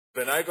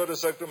When I go to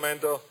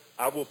Sacramento,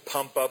 I will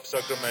pump up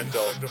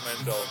Sacramento.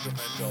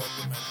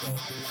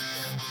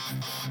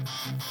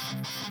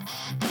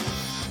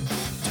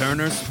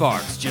 Turner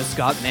Sparks just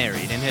got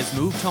married and has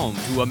moved home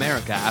to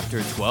America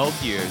after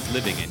 12 years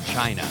living in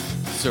China.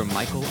 Sir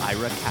Michael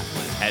Ira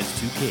Kaplan has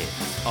 2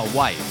 kids, a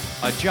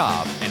wife, a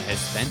job, and has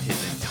spent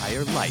his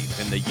entire life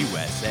in the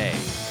USA.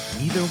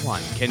 Neither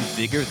one can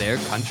figure their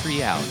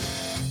country out.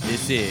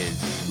 This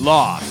is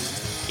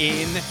Lost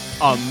in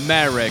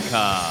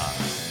America.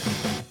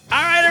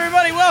 All right,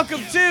 everybody,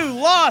 welcome to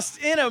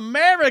Lost in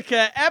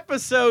America,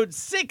 episode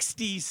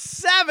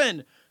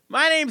 67.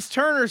 My name's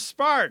Turner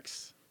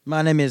Sparks.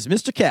 My name is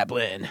Mr.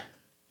 Kaplan.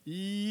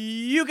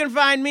 You can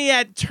find me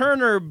at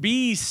Turner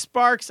B.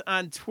 Sparks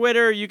on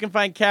Twitter. You can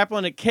find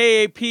Kaplan at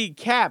KAP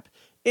Cap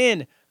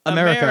in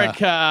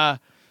America.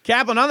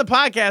 Kaplan, on the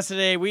podcast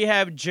today, we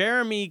have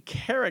Jeremy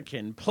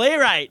Kareken,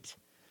 Playwright.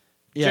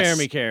 Yes.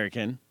 Jeremy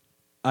Kareken.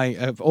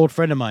 An old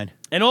friend of mine.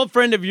 An old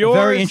friend of yours.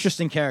 A very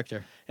interesting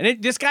character.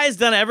 And this guy's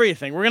done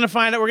everything. We're going to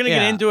find out. We're going to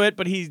get into it,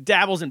 but he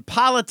dabbles in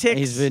politics.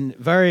 He's been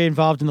very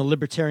involved in the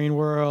Libertarian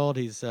world.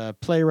 He's a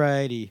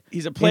playwright.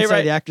 He's a playwright.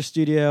 Inside the Actor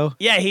Studio.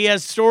 Yeah, he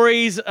has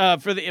stories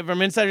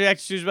from Inside the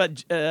Actor Studio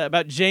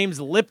about James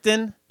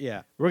Lipton.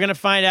 Yeah. We're going to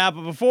find out.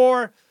 But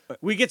before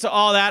we get to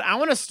all that, I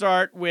want to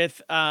start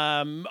with,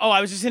 I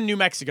was just in New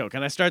Mexico.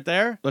 Can I start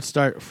there? Let's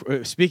start.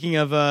 Speaking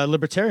of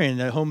Libertarian,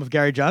 the home of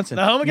Gary Johnson.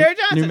 The home of Gary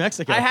Johnson. New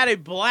Mexico. I had a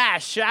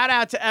blast. Shout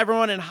out to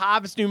everyone in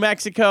Hobbs, New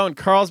Mexico, and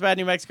Carlsbad,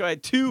 New Mexico. I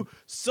had 2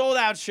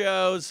 sold-out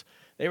shows.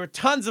 They were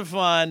tons of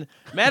fun.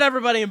 Met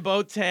everybody in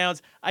both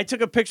towns. I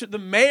took a picture. The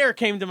mayor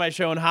came to my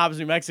show in Hobbs,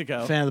 New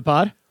Mexico. Fan of the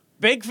pod?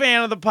 Big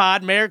fan of the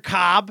pod, Mayor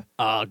Cobb.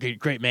 Oh,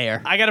 great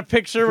mayor. I got a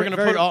picture. We're going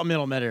to put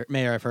alt-middle mayor,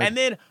 I've heard. And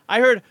then I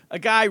heard a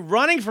guy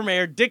running for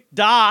mayor, Dick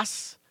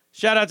Doss.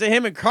 Shout out to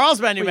him in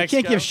Carlsbad, New Mexico.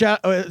 You can't give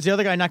shout. Is the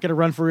other guy not going to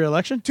run for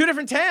re-election? 2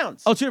 different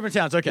towns. Oh, 2 different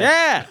towns. Okay.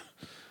 Yeah.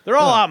 They're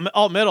all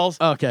alt-middles.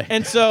 Okay.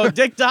 And so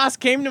Dick Doss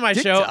came to my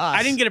show. Doss.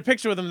 I didn't get a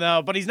picture with him,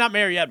 though, but he's not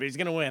mayor yet, but he's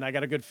going to win. I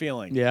got a good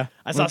feeling. Yeah.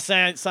 I saw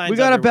signs We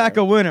got to everywhere. back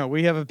a winner.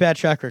 We have a bad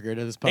track record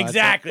of this pod.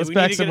 Exactly. So let's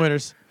back some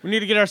winners. We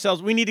need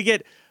to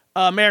get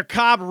Mayor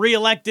Cobb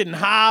reelected in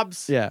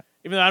Hobbs. Yeah.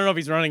 Even though I don't know if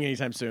he's running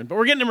anytime soon. But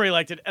we're getting him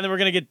reelected, and then we're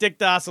going to get Dick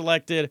Doss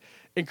elected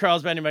in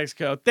Carlsbad, New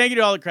Mexico. Thank you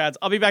to all the crowds.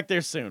 I'll be back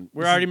there soon.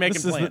 We're already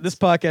making plans. This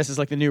podcast is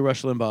like the new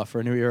Rush Limbaugh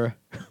for a new era.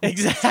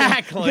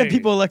 Exactly. You get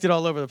people elected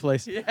all over the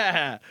place.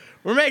 Yeah.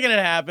 We're making it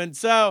happen.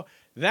 So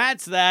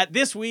that's that.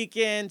 This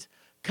weekend,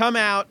 come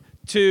out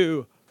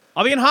to...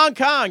 I'll be in Hong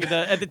Kong.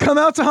 Come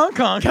out to Hong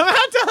Kong. Come out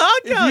to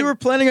Hong Kong. If you were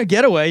planning a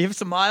getaway, you have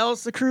some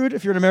miles accrued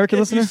if you're an American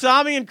listener. You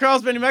saw me in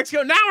Carlsbad, New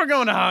Mexico. Now we're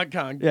going to Hong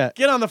Kong. Yeah.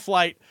 Get on the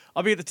flight.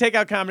 I'll be at the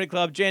Takeout Comedy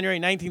Club January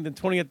 19th and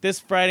 20th this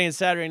Friday and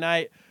Saturday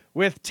night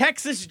with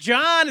Texas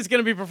John is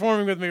going to be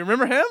performing with me.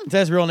 Remember him? Is that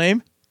his real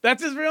name?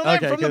 That's his real name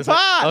from the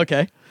pod.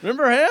 Okay.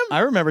 Remember him?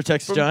 I remember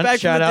Texas John. Back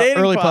Shout from the out,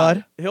 dating early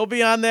pod. He'll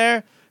be on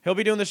there. He'll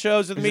be doing the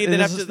shows with me.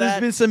 Then after that, there's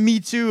been some Me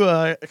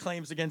Too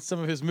claims against some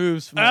of his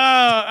moves.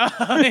 Yeah.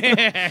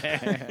 I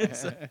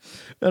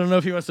don't know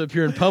if he wants to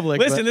appear in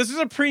public. Listen, this was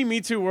a pre-Me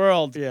Too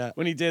world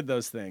when he did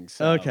those things.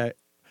 So. Okay.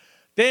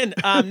 Then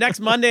next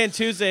Monday and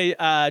Tuesday,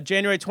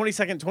 January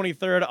 22nd,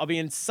 23rd, I'll be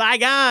in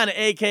Saigon,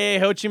 a.k.a.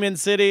 Ho Chi Minh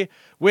City,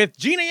 with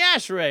Gina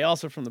Yashere,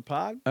 also from the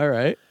pod. All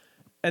right.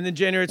 And then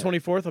January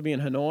 24th, I'll be in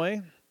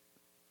Hanoi.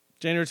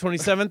 January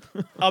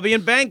 27th, I'll be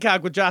in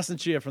Bangkok with Jocelyn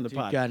Chia from the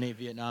pod. You got any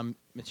Vietnam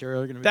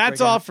material? That's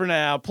all for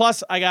now.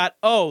 Plus,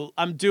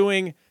 I'm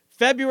doing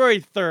February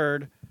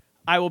 3rd.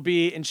 I will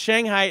be in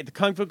Shanghai at the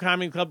Kung Fu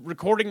Comedy Club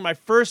recording my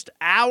first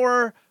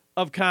hour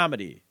of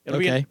comedy. It'll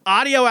be an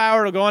audio hour.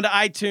 It'll go onto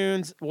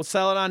iTunes. We'll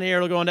sell it on here.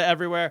 It'll go into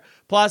everywhere.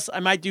 Plus, I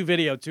might do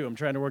video, too. I'm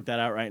trying to work that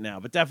out right now,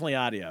 but definitely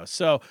audio.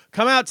 So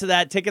come out to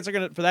that. Tickets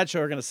for that show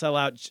are going to sell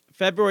out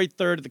February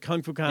 3rd at the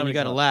Kung Fu Comedy Club. You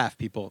got to laugh,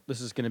 people.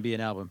 This is going to be an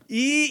album.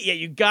 Yeah,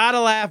 you got to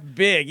laugh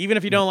big, even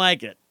if you don't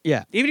like it.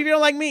 Yeah. Even if you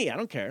don't like me, I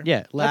don't care.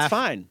 Yeah, laugh. That's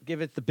fine.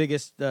 Give it the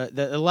biggest,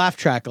 the laugh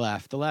track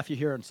laugh. The laugh you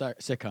hear on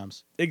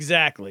sitcoms.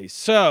 Exactly.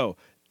 So,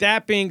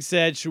 that being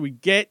said, should we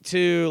get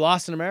to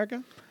Lost in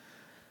America?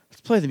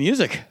 Let's play the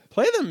music.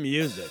 Play the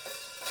music.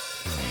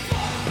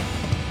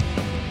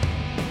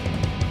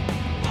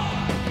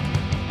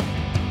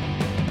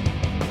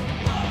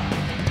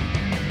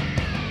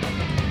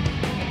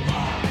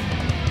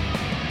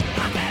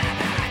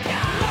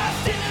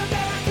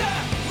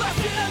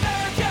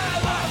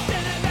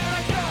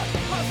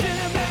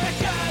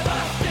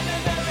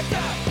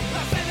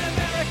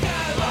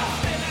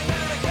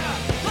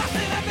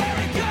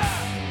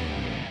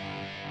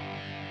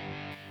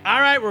 All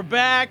right, we're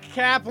back.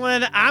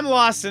 Kaplan, I'm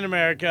lost in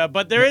America,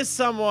 but there is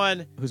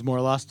someone who's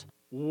more lost.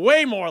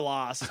 Way more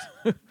lost.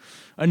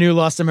 A new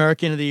Lost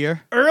American of the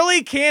Year.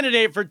 Early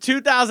candidate for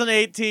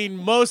 2018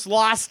 most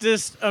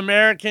lostest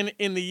American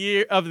in the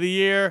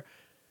year.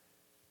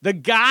 The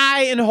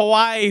guy in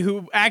Hawaii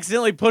who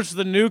accidentally pushed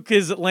the nuke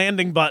his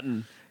landing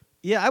button.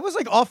 Yeah, I was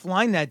like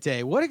offline that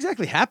day. What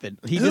exactly happened?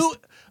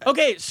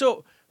 Okay,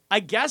 so I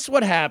guess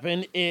what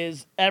happened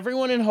is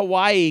everyone in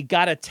Hawaii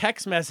got a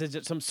text message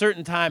at some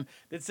certain time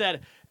that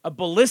said, a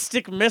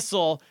ballistic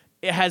missile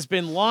has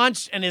been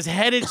launched and is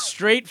headed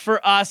straight for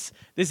us.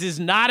 This is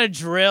not a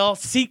drill.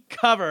 Seek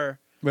cover.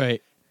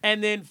 Right.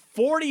 And then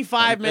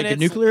 45 minutes. Like a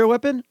nuclear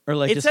weapon? Or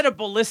like it said a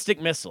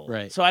ballistic missile.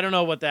 Right. So I don't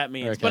know what that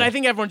means. Okay. But I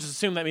think everyone just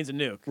assumed that means a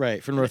nuke.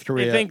 Right, from North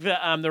Korea. They think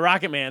that the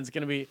Rocket Man's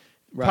going to be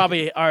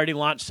probably already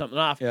launched something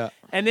off. Yeah.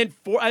 And then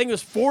I think it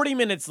was 40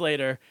 minutes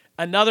later,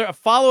 a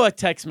follow-up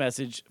text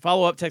message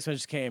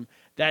came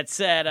that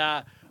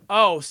said,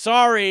 "Oh,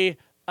 sorry,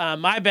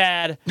 my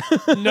bad,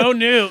 no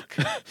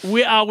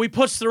nuke. We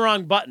pushed the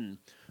wrong button."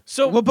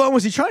 So what button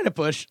was he trying to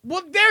push?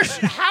 well,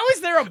 how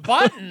is there a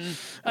button?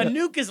 A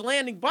nuke is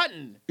landing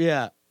button.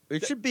 Yeah,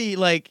 it should be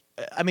like,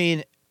 I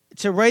mean,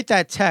 to write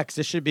that text,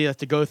 it should be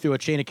to go through a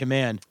chain of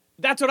command.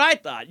 That's what I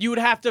thought. You would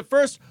have to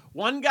first,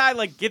 one guy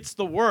gets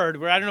the word,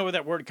 where I don't know where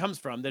that word comes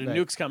from, that a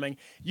nuke's coming.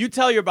 You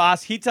tell your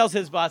boss, he tells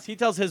his boss, he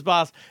tells his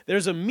boss.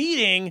 There's a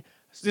meeting.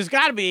 There's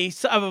got to be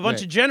of a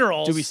bunch of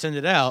generals. Do we send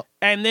it out?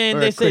 And then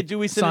they say, do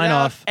we send it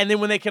out? Off. And then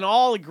when they can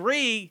all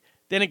agree,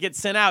 then it gets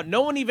sent out.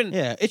 No one even...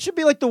 Yeah, it should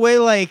be like the way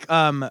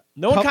no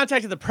one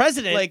contacted the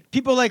president. Like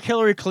people like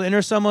Hillary Clinton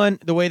or someone,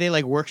 the way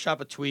they workshop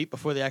a tweet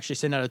before they actually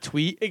send out a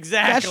tweet.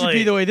 Exactly. That should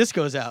be the way this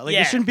goes out.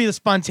 It shouldn't be the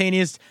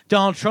spontaneous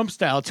Donald Trump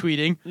style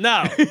tweeting.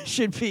 No. It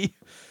should be...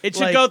 It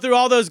should go through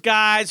all those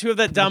guys who have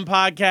that dumb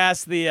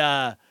podcast,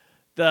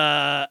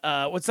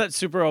 what's that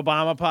Super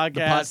Obama podcast?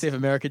 The Pod Save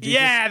America douches.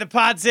 Yeah, the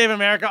Pod Save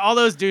America. All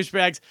those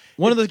douchebags.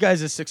 One of those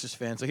guys is a Sixers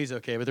fan, so he's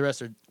okay, but the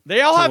rest are...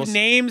 They all have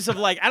names of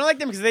I don't like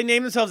them because they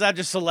name themselves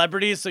after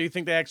celebrities, so you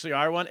think they actually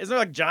are one. Isn't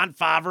there John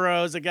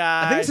Favreau's a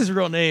guy? I think it's his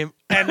real name.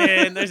 And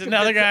then there's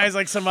another guy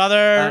who's some other...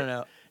 I don't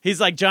know. He's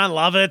like John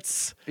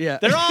Lovitz. Yeah.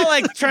 They're all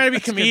trying to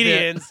be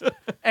comedians.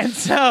 And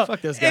so,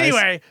 fuck those guys.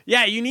 Anyway,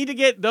 yeah, you need to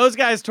get those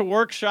guys to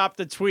workshop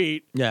the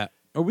tweet. Yeah.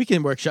 Or we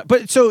can workshop.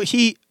 But so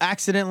he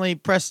accidentally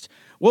pressed...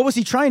 What was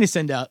he trying to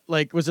send out?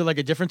 Was it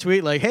a different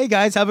tweet? Hey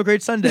guys, have a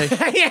great Sunday.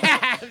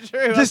 Yeah,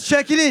 true. Just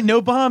check it in. No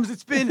bombs.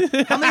 It's been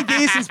how many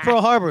days since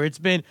Pearl Harbor? It's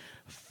been.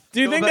 Do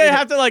you think they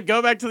have to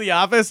go back to the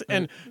office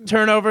and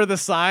turn over the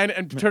sign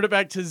and turn it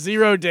back to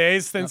 0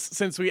 days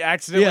since we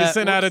accidentally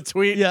sent out a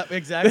tweet? Yeah,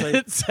 exactly.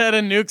 That said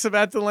a nuke's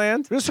about to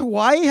land. Does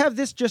Hawaii have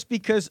this just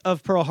because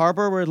of Pearl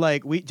Harbor? Where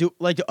do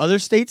other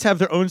states have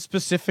their own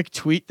specific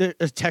tweet, a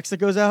text that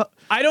goes out?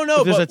 I don't know.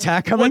 If there's an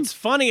attack coming. What's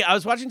funny? I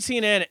was watching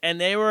CNN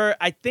and they were.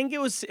 I think it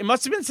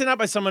must have been sent out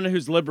by someone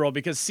who's liberal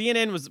because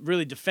CNN was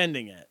really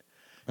defending it.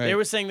 Right. They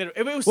were saying that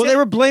it was. Well, they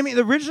were blaming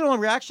the original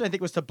reaction. I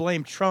think was to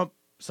blame Trump.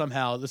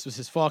 Somehow this was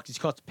his fault. He's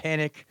caused a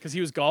panic because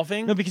he was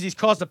golfing. No, because he's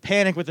caused a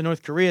panic with the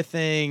North Korea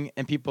thing,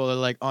 and people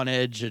are on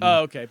edge. And...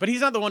 Oh, okay, but he's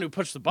not the one who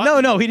pushed the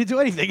button. No, he didn't do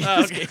anything.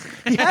 Oh, okay.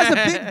 He has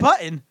a big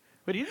button,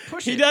 but he didn't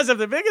push it. He does have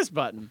the biggest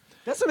button.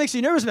 That's what makes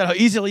you nervous about how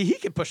easily he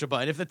can push a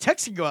button. If the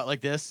text can go out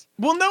like this,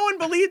 well, no one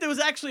believed there was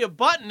actually a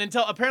button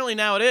until apparently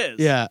now it is.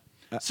 Yeah.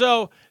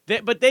 So,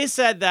 but they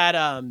said that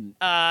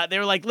they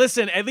were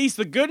listen. At least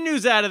the good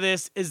news out of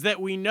this is that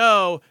we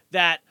know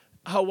that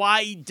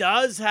Hawaii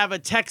does have a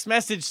text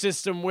message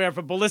system where if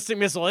a ballistic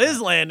missile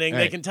is landing,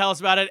 they can tell us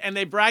about it, and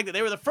they bragged that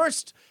they were the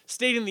first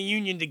state in the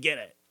union to get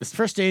it. It's the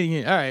first state in the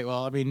union. All right,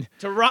 well, I mean...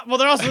 they're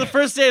also the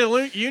first state in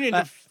the union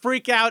to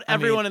freak out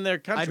everyone in their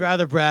country. I'd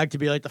rather brag to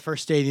be the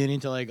first state in the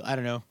union to, I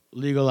don't know,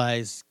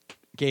 legalize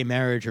gay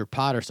marriage or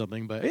pot or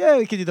something, but yeah,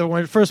 we could be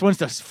the first ones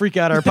to freak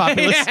out our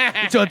populace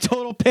into a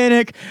total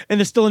panic,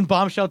 and they're still in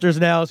bomb shelters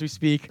now as we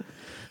speak.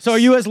 So are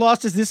you as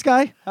lost as this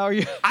guy? How are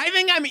you? I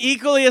think I'm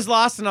equally as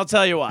lost, and I'll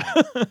tell you why.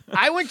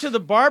 I went to the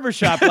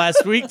barbershop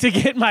last week to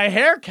get my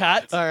hair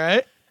cut. All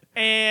right.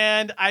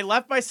 And I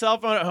left my cell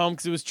phone at home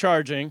because it was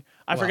charging.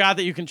 I forgot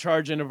that you can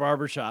charge in a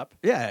barbershop.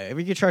 Yeah,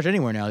 we can charge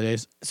anywhere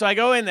nowadays. So I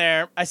go in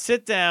there, I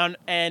sit down,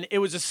 and it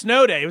was a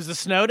snow day. It was a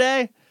snow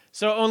day.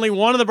 So only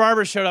one of the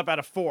barbers showed up out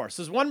of 4.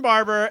 So there's one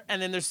barber,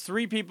 and then there's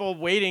 3 people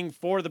waiting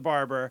for the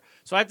barber.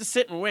 So I have to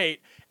sit and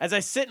wait. As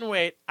I sit and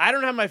wait, I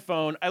don't have my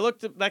phone. I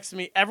looked next to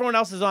me. Everyone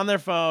else is on their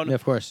phone. Yeah,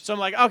 of course. So I'm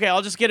like, okay,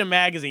 I'll just get a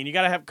magazine. You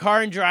got to have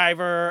Car and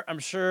Driver, I'm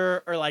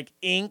sure, or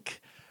Ink,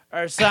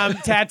 or some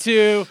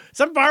tattoo,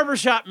 some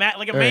barbershop a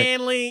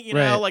Manly,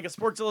 like a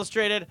Sports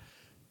Illustrated.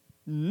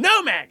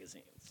 No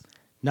magazines.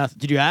 Nothing.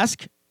 Did you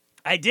ask?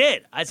 I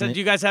did. I said, do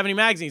you guys have any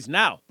magazines?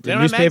 No. They don't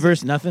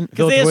newspapers, nothing?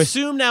 Because they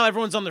assume now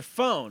everyone's on their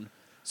phone.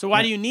 So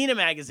why do you need a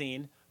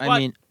magazine?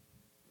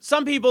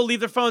 Some people leave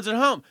their phones at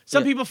home.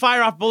 Some people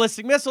fire off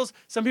ballistic missiles.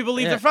 Some people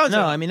leave their phones at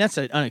home. No, I mean, that's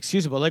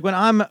unexcusable. When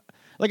I'm...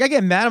 I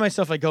get mad at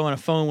myself. I go on a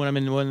phone when I'm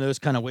in one of those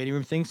kind of waiting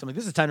room things. I'm like,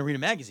 this is time to read a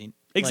magazine.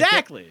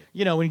 Exactly.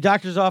 When your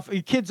doctor's off,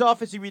 your kid's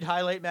office, you read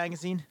Highlight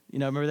magazine.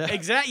 Remember that?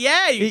 Exactly.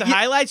 Yeah, you get the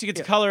highlights. You get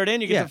to color it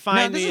in. You get to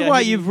find. This is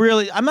why you've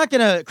really. I'm not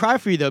gonna cry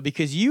for you though,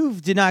 because you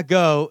did not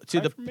go to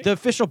the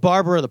official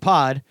barber of the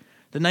pod,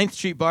 the 9th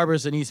Street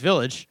Barbers in East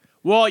Village.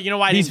 Well, you know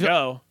why I didn't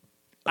go.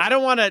 I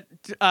don't want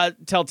to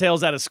tell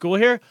tales out of school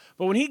here,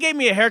 but when he gave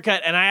me a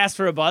haircut and I asked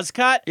for a buzz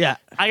cut,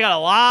 I got a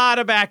lot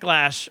of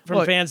backlash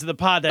from fans of the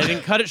pod that I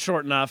didn't cut it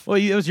short enough. Well,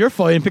 it was your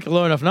fault. You didn't pick a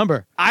low enough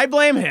number. I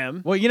blame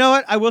him. Well, you know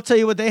what? I will tell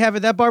you what they have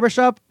at that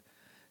barbershop.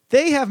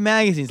 They have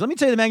magazines. Let me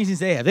tell you the magazines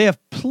they have. They have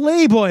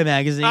Playboy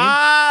magazine.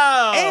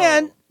 Oh!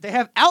 And They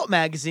have Out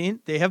magazine.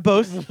 They have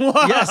both.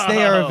 Yes,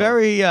 they are a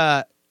very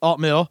alt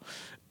mill.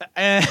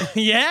 Yeah,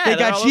 they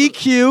got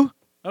GQ.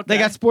 Okay. They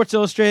got Sports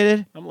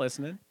Illustrated. I'm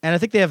listening. And I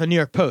think they have a New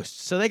York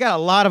Post. So they got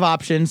a lot of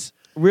options.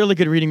 Really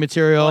good reading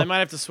material. Well, I might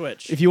have to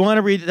switch. If you want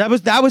to read, that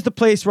was the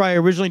place where I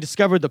originally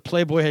discovered the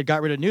Playboy had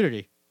got rid of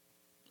nudity.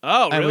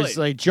 Oh, really? It was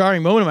like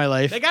jarring moment in my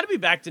life. They got to be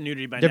back to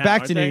nudity by now. They're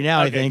back to nudity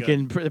now, Okay, I think.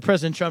 good. In the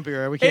President Trump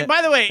era, we Hey, can't.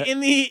 by the way, in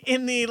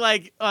the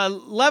like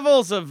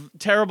levels of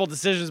terrible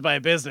decisions by a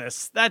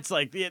business, that's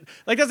like that's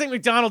like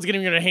McDonald's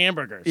getting rid of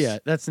hamburgers. Yeah,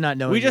 that's not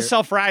knowing. We just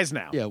sell fries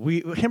now. Yeah,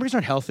 hamburgers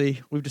aren't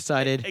healthy. We've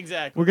decided.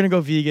 Exactly. We're gonna go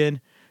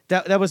vegan.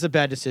 That was a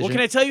bad decision. Well, can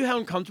I tell you how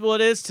uncomfortable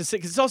it is to sit?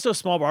 Because it's also a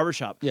small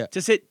barbershop. Yeah.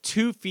 To sit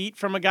 2 feet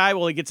from a guy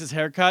while he gets his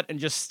haircut and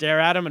just stare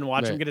at him and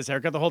watch him Right. get his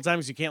haircut the whole time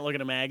because you can't look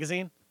at a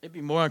magazine. It'd be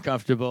more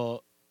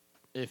uncomfortable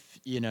if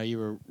you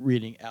were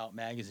reading Out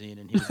magazine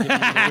and he was giving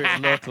you a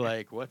weird look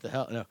like, what the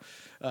hell? No,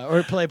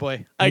 or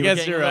Playboy. I You were guess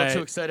getting you're a little right.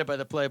 Too excited by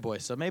the Playboy,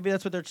 so maybe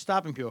that's what they're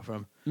stopping people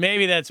from.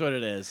 Maybe that's what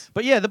it is.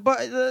 But yeah,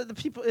 the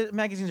people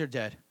magazines are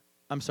dead.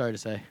 I'm sorry to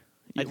say.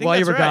 I think While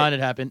you that's were right. gone, it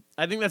happened.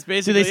 I think that's Do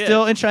basically they it.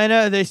 still in China?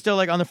 Are they still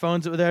like on the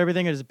phones with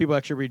everything, or does people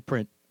actually read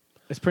print?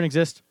 Does print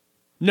exist?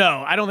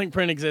 No, I don't think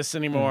print exists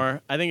anymore.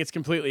 I think it's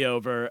completely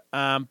over.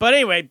 But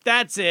anyway,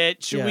 that's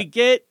it. Should Yeah. we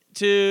get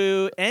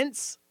to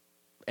Ents?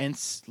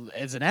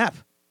 It's an app.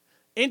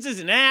 Ents is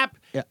an app.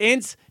 Yeah.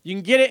 Ents, you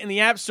can get it in the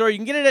App Store. You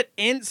can get it at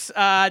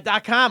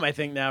Ents.com, I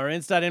think now, or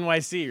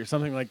Ents.nyc or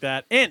something like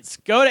that. Ents.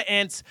 Go to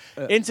Ents.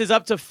 Ents is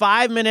up to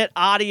 5-minute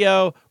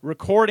audio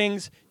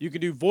recordings. You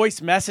can do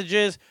voice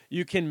messages.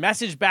 You can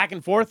message back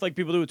and forth like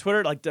people do with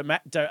Twitter, like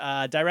direct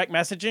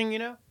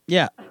messaging,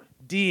 Yeah,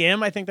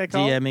 DM, I think they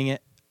call it. DMing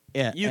it.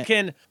 Yeah, You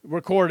can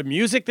record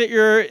music that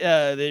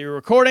you're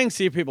recording,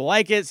 see if people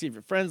like it, see if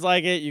your friends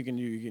like it. You can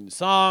do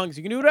songs.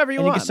 You can do whatever you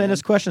and you want. can send man.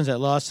 us questions at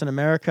Lost in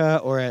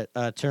America or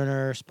at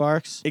Turner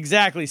Sparks.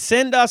 Exactly.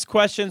 Send us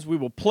questions. We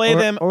will play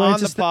them or on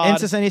the pod.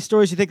 Send us any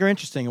stories you think are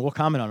interesting, and we'll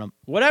comment on them.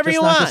 Whatever Just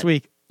you not want. this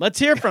week. Let's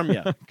hear from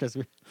you. Because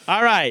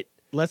All right.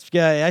 let's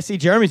get. I see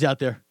Jeremy's out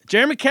there.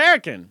 Jeremy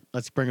Kareken,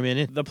 Let's bring him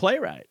in. the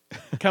playwright.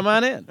 Come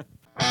on in.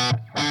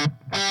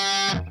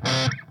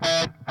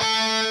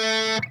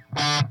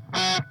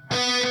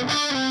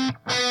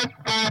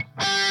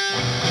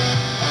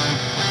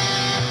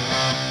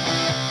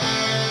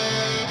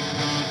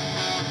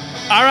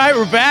 All right,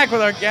 we're back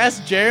with our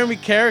guest, Jeremy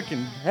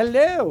Kareken.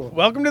 Hello.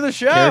 Welcome to the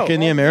show. Kareken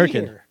the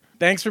American. Here.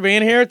 Thanks for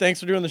being here. Thanks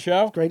for doing the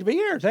show. Great to be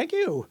here. Thank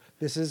you.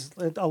 This is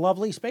a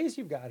lovely space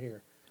you've got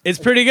here. It's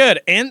pretty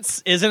good.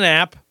 Ents is an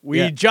app. We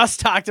Yeah. just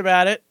talked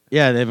about it.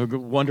 Yeah, they have a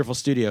wonderful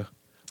studio.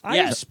 I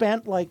Yeah.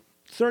 spent like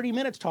 30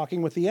 minutes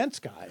talking with the Ents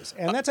guys,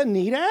 and that's a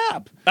neat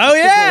app. Oh, It's a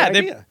yeah. great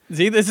idea.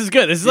 See, this is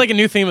good. This is like a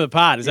new theme of the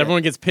pod, is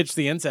everyone gets pitched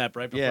the Ents app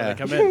right before they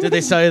come in. Did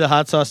they sell you the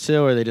hot sauce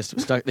too, or they just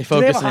stuck? They Do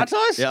they focus. have a hot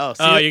sauce? Yeah.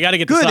 Oh, you got to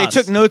get the Good. sauce.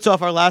 They took notes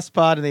off our last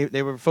pod, and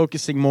they were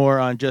focusing more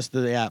on just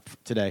the app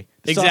today.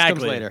 The sauce comes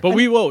Exactly. later. But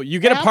we will. You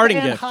get a App parting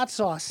and gift. hot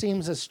sauce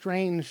seems a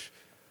strange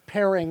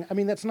pairing. I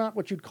mean, that's not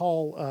what you'd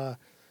call,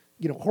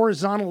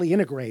 horizontally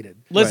integrated.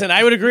 Listen,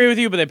 I would agree with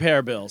you, but they pay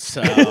our bills.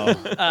 So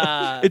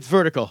It's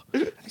vertical. I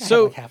have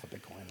So- like half a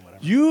Bitcoin, whatever.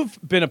 you've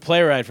been a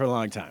playwright for a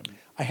long time.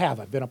 I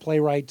have. I've been a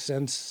playwright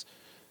since.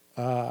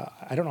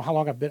 I don't know how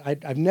long I've been.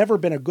 I've never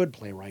been a good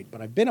playwright,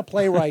 but I've been a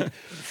playwright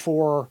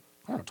for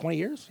 20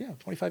 years. Yeah,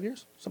 25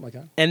 years, something like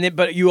that. And then,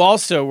 but you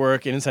also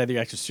work inside the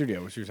Actors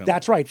Studio, which you're saying.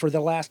 That's right. For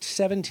the last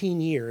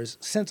 17 years,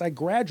 since I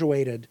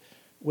graduated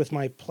with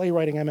my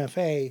playwriting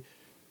MFA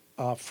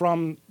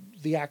from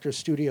the Actors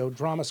Studio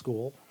Drama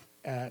School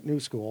at New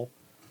School,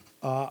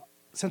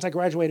 since I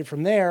graduated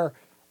from there,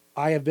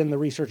 I have been the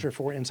researcher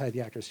for Inside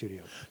the Actors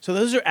Studio. So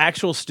those are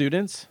actual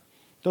students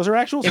Those are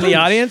actual in the students.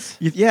 audience?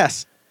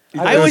 Yes.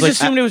 I always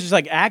assumed it was just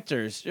like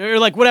actors or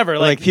like whatever,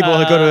 Like people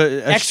that go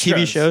to extras.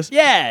 TV shows?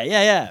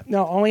 Yeah.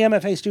 No, only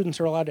MFA students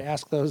are allowed to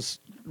ask those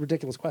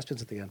ridiculous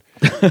questions at the end.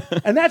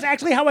 And that's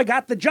actually how I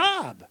got the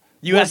job.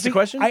 You asked a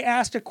question? I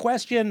asked a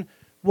question.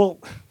 Well,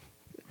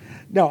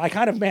 no, I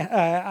kind of.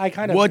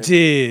 What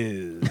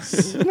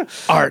is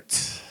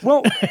art?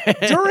 Well,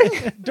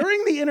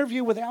 during the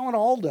interview with Alan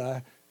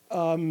Alda,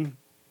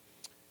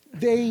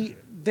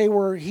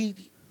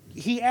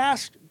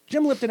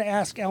 Jim Lipton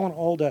asked Alan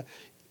Alda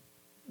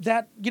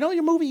that,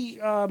 your movie,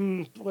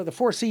 The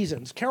Four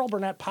Seasons, Carol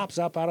Burnett pops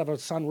up out of a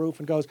sunroof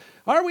and goes,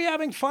 "Are we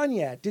having fun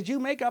yet? Did you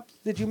make up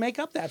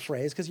that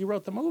phrase because you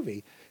wrote the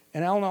movie?"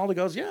 And Alan Alda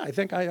goes, "Yeah, I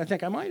think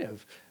I might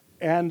have."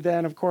 And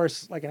then, of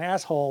course, like an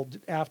asshole,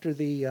 after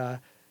the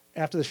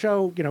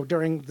show,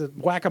 during the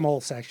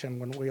whack-a-mole section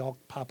when we all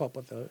pop up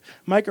with the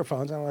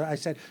microphones, I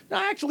said, "No,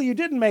 actually, you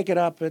didn't make it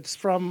up. It's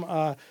from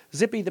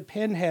Zippy the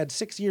Pinhead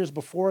 6 years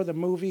before the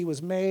movie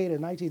was made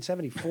in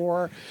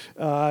 1974,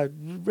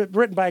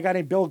 written by a guy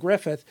named Bill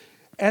Griffith."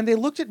 And they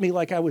looked at me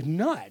like I was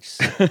nuts.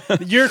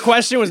 Your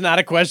question was not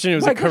a question; it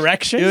was a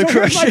correction. So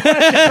here's my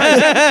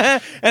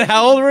question. And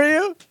how old were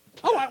you?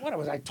 Oh, what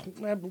was I?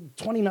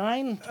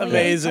 29?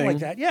 Amazing. Something like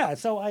that. Yeah.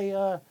 So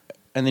I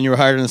And then you were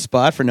hired on the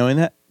spot for knowing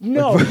that?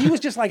 No, he was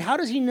just like, how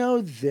does he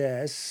know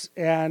this?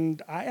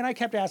 And I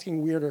kept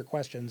asking weirder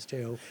questions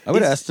too. I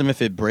would have asked him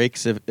if it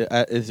breaks. If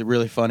is it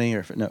really funny or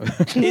if no?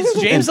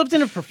 Is James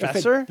Lipton a If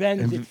professor? it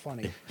bends, it's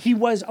funny. He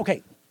was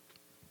okay.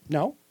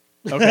 No.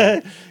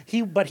 Okay.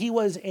 He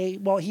was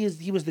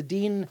the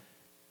dean.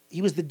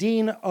 He was the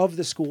dean of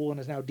the school and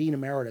is now dean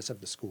emeritus of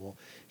the school.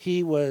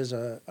 He was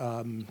a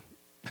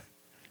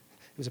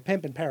he was a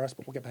pimp in Paris,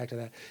 but we'll get back to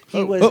that.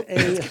 He was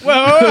a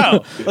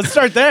Whoa. Let's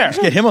start there.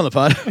 Get him on the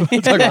pod. We'll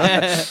talk about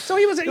that. so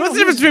he was. What's the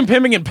difference between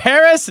pimping in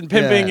Paris and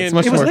pimping it's in?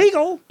 much It was more-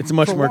 legal. It's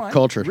much for more one.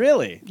 cultured.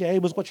 Really? Yeah,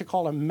 it was what you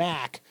call a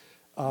Mac.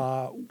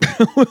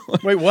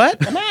 Wait,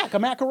 what? A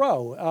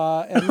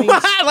macaro. It means,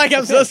 Like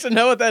I'm supposed to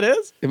know what that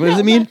is? What does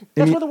it mean?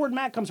 That's where the word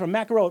Mac comes from.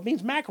 Macaro. It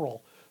means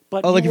mackerel.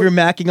 But Oh, like if you're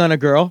macking on a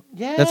girl?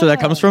 yeah, That's where that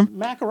comes from?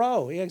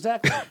 Macaro. Yeah,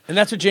 exactly. And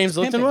that's what James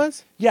Lipton Pimping.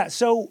 was? Yeah.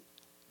 So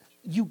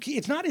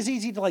it's not as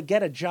easy to like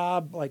get a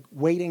job like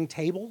waiting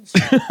tables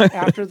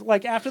after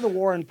the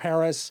war in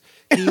Paris.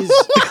 He's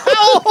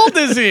How old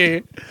is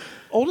he?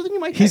 older than you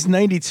might He's think.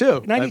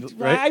 92. 90,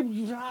 right? I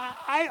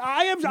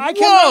can't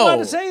Whoa. allowed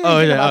to say anything Oh,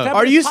 yeah, about oh. that,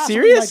 Are but you it's possible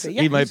serious?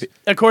 Yeah, He might he's- be.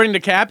 According to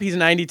Cap, he's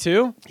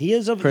 92. He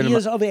is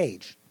of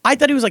age. I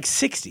thought he was like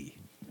 60.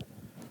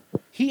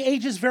 He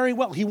ages very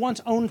well. He once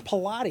owned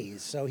Pilates,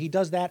 so he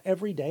does that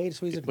every day.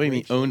 So he's a What do you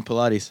mean, great- own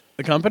Pilates?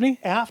 The company?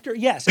 After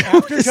Joseph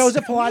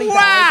Pilates died,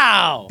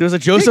 Wow. There was a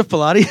Joseph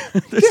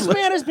Pilates? this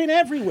man has been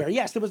everywhere.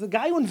 Yes, there was the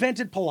guy who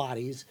invented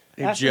Pilates.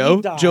 After Joe?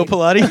 he died- Joe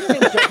Pilates? His name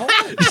was Joe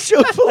Pilates.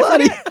 Joe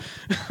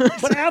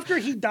Pilates. But after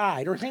he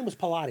died, or his name was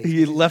Pilates.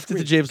 He left it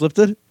to James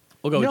Lipton?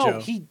 We'll go with No,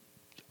 Joe.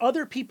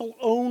 other people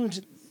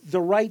owned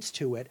the rights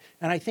to it,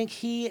 and I think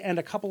he and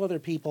a couple other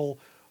people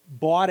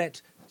bought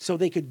it so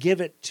they could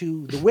give it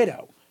to the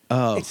widow.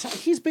 Oh.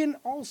 He's been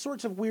all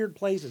sorts of weird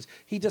places.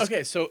 He just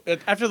Okay, so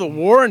after the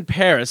war in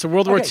Paris, so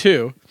World War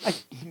II.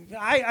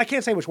 I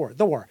can't say which war.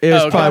 The war. It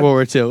was Oh, okay. probably World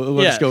War II.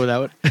 We'll Yeah. just go with that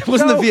one. It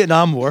wasn't the So-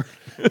 Vietnam War.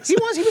 He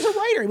was a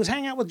writer. He was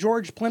hanging out with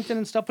George Plimpton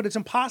and stuff, but it's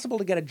impossible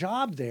to get a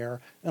job there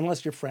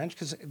unless you're French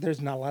because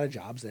there's not a lot of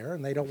jobs there,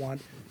 and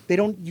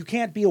you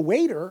can't be a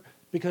waiter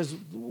because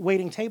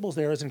waiting tables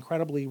there is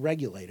incredibly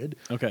regulated.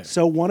 Okay.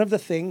 So one of the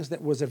things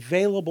that was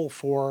available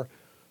for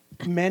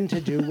men to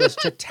do was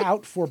to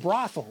tout for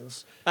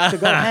brothels, to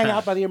go hang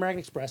out by the American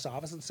Express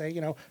office and say,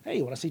 hey,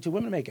 you want to see two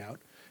women make out?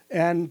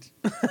 And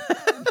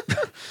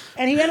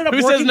he ended up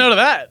Who working, says no to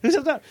that? Who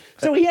says no?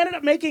 So he ended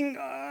up making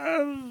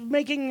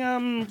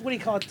what do you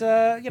call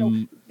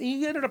it?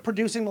 He ended up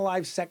producing the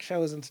live sex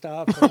shows and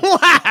stuff. And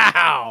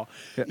Wow.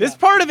 This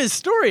part of his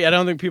story I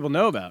don't think people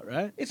know about,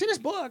 right? it's in his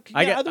book.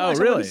 I get- Otherwise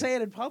oh, I really? wouldn't say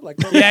it in public.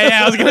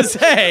 Yeah, I was going to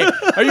say,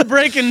 are you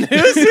breaking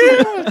news here?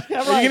 Are you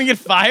going to get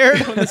fired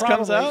when this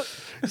comes Probably. out?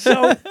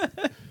 So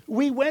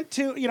we went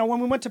to, when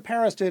we went to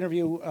Paris to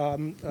interview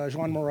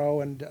Jean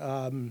Moreau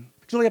and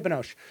Juliette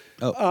Binoche.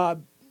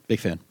 Big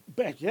fan.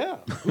 Yeah,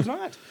 who's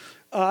not?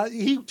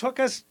 He took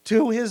us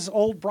to his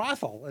old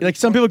brothel. Like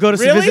some people go to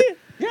Really? visit.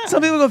 Yeah.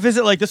 Some people go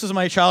visit. Like this was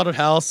my childhood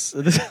house.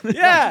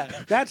 Yeah.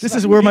 This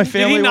is where my Did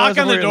family he knock was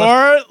on the before he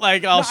left. door,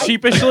 like all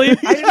sheepishly? I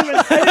didn't go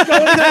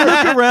in there.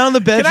 Look around the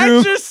Can bedroom.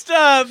 I just,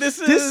 this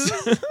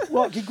is...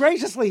 Well, he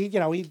graciously, he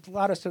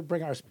allowed us to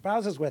bring our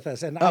spouses with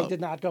us, and I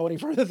did not go any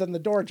further than the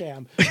door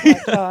jam.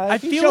 But,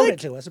 he feel showed like- it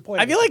to us. and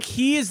pointed I feel it like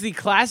he is the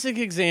classic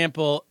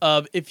example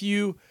of if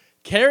you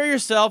carry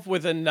yourself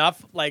with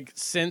enough like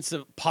sense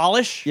of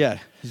polish, Yeah,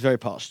 he's very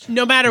polished.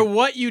 no matter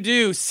what you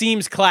do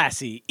seems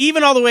classy,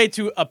 even all the way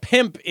to a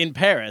pimp in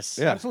Paris.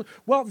 Yeah. Absolutely.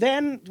 Well,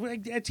 then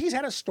he's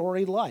had a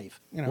storied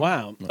life.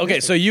 Wow. Okay,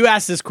 so you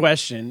ask this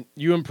question,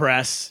 you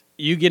impress,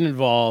 you get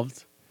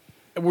involved.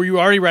 Were you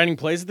already writing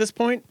plays at this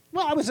point?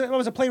 Well, I was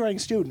a playwriting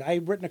student. I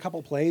had written a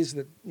couple plays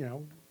that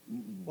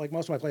like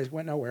most of my plays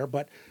went nowhere,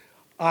 but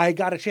I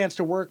got a chance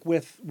to work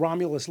with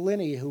Romulus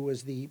Linney, who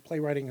was the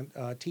playwriting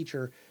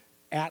teacher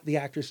at the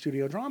Actors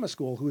Studio Drama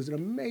School, who was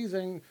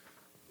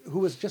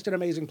just an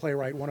amazing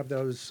playwright, one of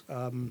those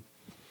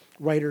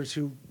writers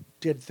who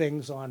did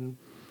things on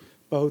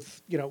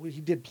both,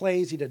 he did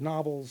plays, he did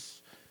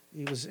novels,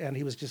 he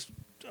was just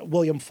a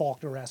William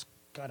Faulkner-esque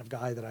kind of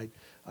guy that I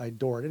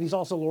adored. And he's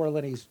also Laura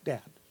Linney's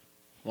dad.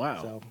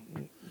 Wow. So,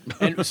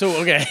 And so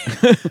okay.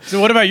 So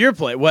what about your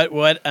play? What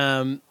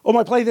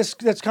my play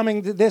that's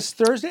coming this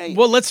Thursday?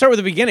 well, let's start with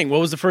the beginning. What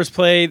was the first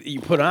play that you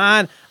put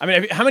on? I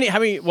mean, how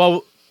many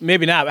well,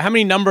 maybe not. But how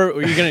many number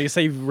are you going to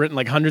say you've written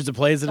like hundreds of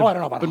plays that I have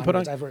don't know about been put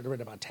on? hundreds. I've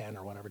written about 10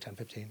 or whatever, 10,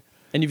 15.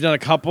 And you've done a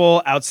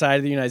couple outside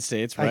of the United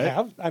States, right? I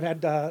have.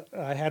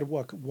 I had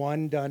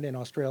one done in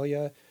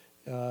Australia,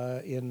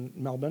 in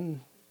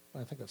Melbourne.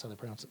 I think that's how they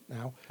pronounce it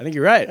now. I think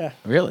you're right.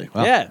 Really?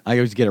 Wow. Yeah. I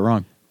always get it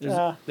wrong.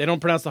 They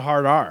don't pronounce the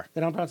hard R. They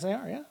don't pronounce it,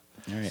 yeah.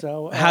 All right.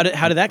 So How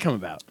did that come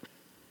about?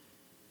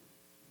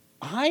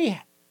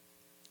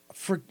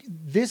 for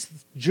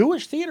this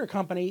Jewish theater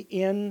company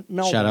in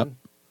Melbourne. Shout out.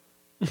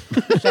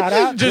 Shout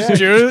out. Just yeah.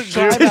 Jewish,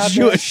 Sorry about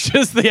Jewish.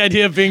 Just the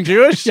idea of being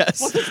Jewish. Yes.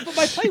 Well, but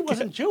my play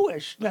wasn't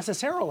Jewish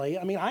necessarily.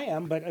 I mean, I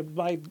am, but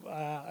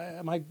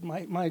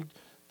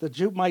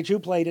My Jew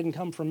play didn't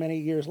come for many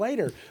years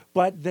later,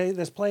 but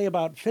this play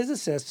about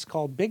physicists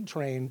called Big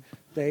Train,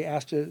 they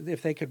asked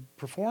if they could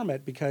perform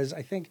it because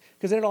it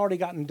had already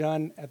gotten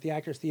done at the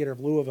Actors Theater of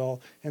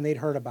Louisville, and they'd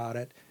heard about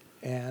it,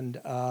 and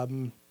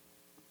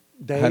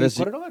they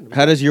put it on.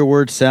 How does your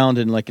word sound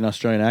in like an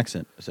Australian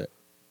accent? Is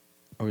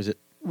it?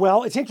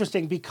 Well, it's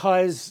interesting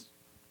because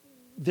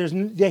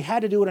they had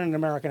to do it in an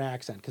American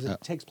accent because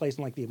it takes place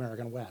in like the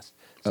American West.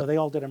 So they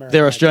all did American.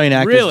 They're Australian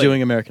actors Really?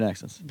 doing American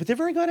accents. But they're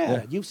very good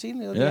at it. You've seen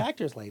the Yeah.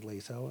 actors lately.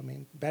 So, I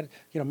mean, Ben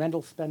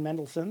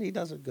Mendelsohn, he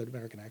does a good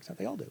American accent.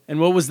 They all do. And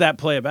what was that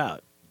play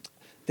about?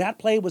 That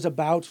play was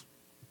about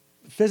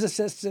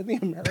physicists in the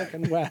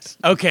American West.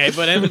 Okay,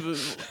 but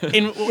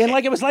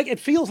It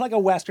feels like a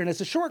Western.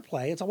 It's a short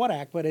play. It's a one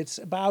act, but it's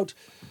about...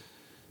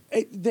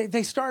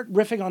 They start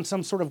riffing on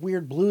some sort of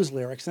weird blues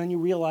lyrics, and then you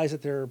realize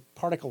that they're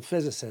particle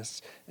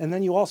physicists, and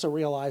then you also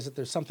realize that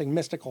there's something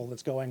mystical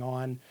that's going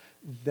on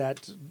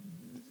that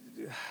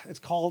it's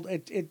called.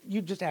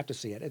 You just have to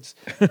see it.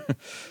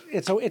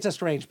 It's a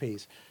strange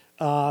piece,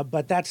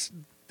 but that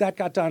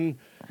got done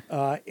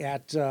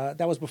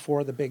that was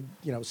before the big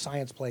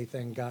science play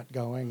thing got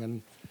going,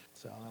 and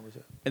so that was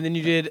it. and then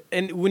you did,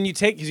 and when you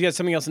because you had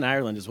something else in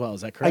Ireland as well,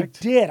 is that correct?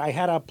 I did. I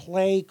had a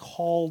play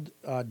called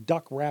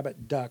Duck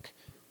Rabbit Duck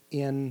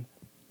in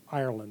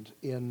Ireland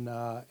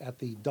at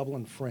the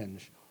Dublin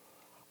Fringe.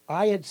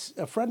 I had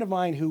a friend of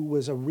mine who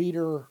was a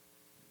reader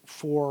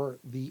for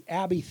the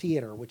Abbey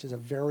Theatre, which is a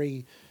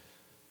very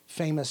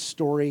famous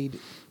storied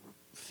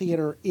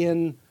theatre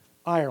in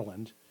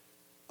Ireland,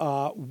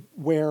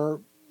 where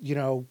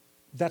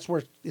that's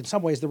where in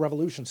some ways the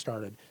revolution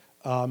started.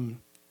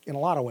 In a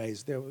lot of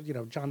ways,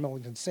 John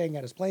Millington Synge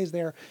had his plays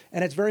there,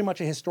 and it's very much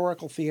a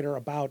historical theater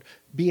about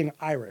being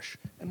Irish.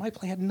 And my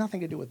play had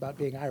nothing to do with about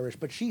being Irish,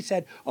 but she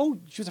said,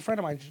 she was a friend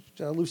of mine,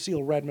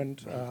 Lucille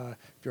Redmond.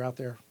 If you're out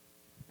there,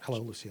 hello,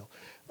 Lucille.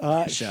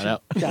 Shout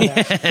out.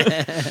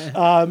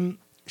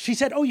 She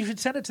said, you should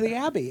send it to the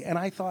Abbey, and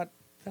I thought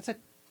that's a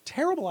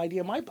terrible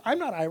idea. I'm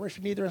not Irish,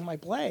 and neither is my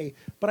play,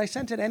 but I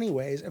sent it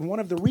anyways. And one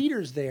of the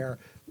readers there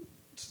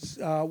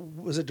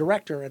was a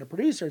director and a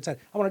producer and said,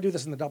 I want to do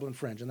this in the Dublin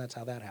Fringe. And that's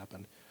how that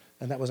happened.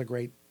 And that was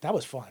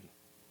fun.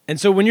 And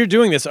so when you're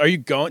doing this, did you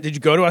go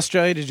to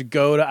Australia? Did you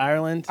go to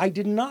Ireland? I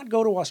did not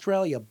go to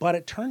Australia, but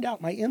it turned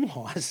out my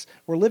in-laws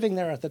were living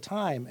there at the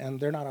time, and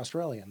they're not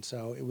Australian.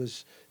 So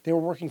they were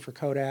working for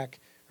Kodak,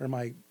 or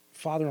my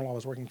father-in-law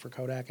was working for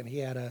Kodak, and he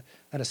had an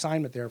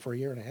assignment there for a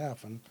year and a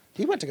half, and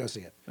he went to go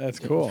see it. That's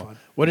It was cool. fun.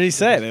 What did he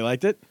say? They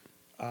liked it?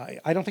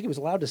 I don't think he was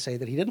allowed to say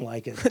that he didn't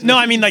like it. No,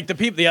 I mean like the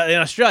people in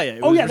Australia.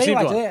 It was They received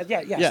liked well. it.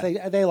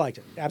 Yes, they liked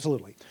it.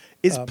 Absolutely.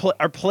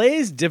 Are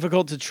plays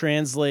difficult to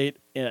translate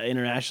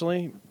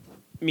internationally?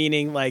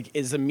 Meaning, like,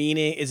 is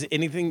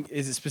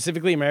it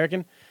specifically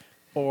American,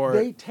 or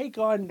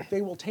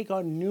they will take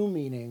on new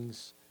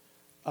meanings,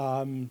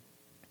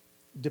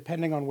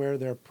 depending on where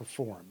they're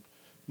performed.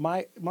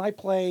 My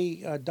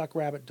play, Duck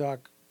Rabbit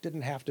Duck,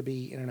 didn't have to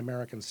be in an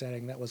American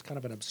setting. That was kind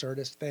of an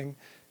absurdist thing.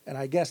 And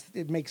I guess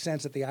it makes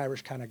sense that the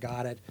Irish kind of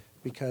got it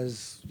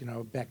because,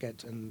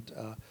 Beckett and,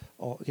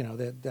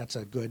 that's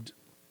a good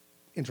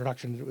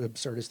introduction to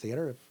absurdist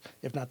theater,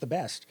 if not the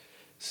best.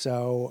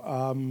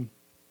 So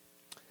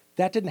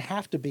that didn't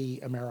have to be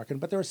American,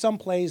 but there are some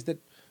plays that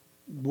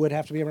would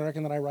have to be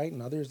American that I write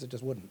and others that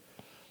just wouldn't.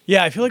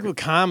 Yeah, I feel like with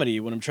comedy,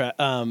 when I'm trying,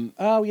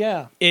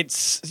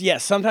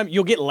 sometimes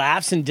you'll get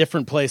laughs in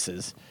different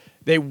places.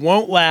 They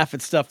won't laugh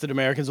at stuff that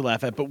Americans will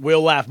laugh at, but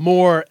will laugh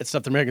more at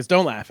stuff that Americans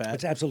don't laugh at.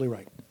 That's absolutely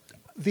right.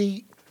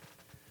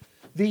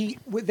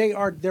 There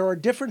are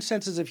different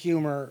senses of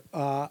humor.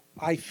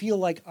 I feel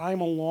like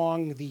I'm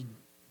along the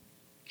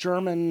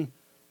German,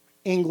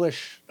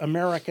 English,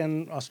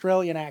 American,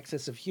 Australian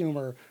axis of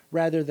humor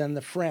rather than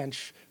the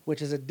French,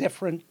 which is a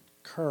different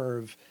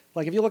curve.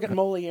 Like if you look at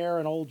Molière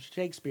and old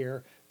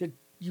Shakespeare,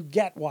 you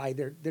get why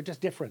they're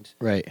just different.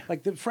 Right.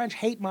 Like the French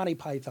hate Monty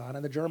Python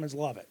and the Germans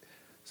love it.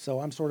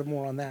 So I'm sort of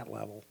more on that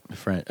level.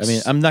 French. I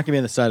mean, I'm not gonna be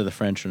on the side of the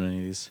French on any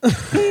of these.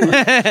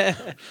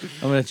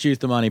 I'm gonna choose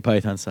the Monty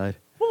Python side.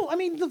 Well, I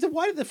mean,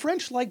 why do the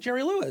French like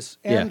Jerry Lewis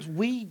and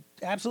we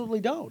absolutely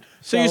don't?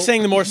 So you're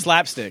saying the more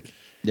slapstick,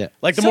 Yeah.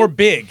 like the more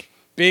big,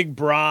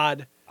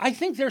 broad. I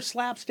think their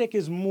slapstick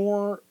is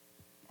more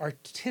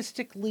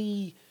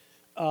artistically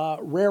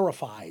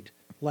rarefied.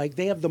 Like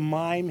they have the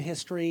mime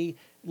history,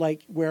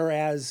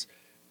 whereas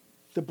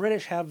the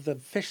British have the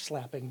fish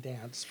slapping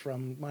dance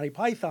from Monty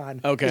Python.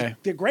 Okay.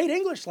 They're great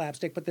English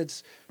slapstick, but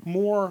that's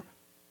more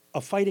a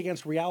fight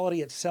against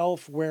reality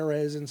itself,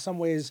 whereas in some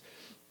ways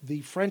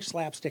the French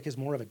slapstick is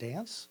more of a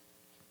dance.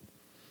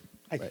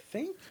 I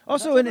think.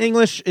 Also, in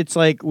English, it's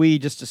like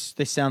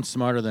they sound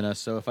smarter than us.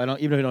 So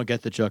even if I don't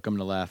get the joke, I'm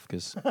gonna laugh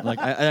because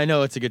I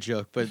know it's a good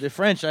joke. But the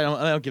French, I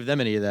don't give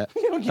them any of that.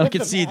 I don't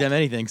concede them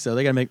anything. So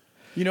they gotta make.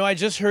 I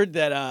just heard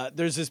that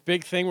there's this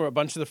big thing where a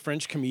bunch of the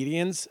French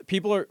comedians,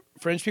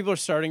 French people are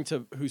starting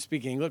to, who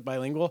speak English,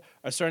 bilingual,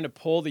 are starting to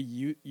pull the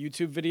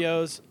YouTube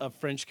videos of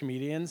French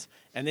comedians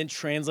and then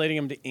translating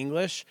them to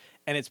English.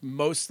 and it's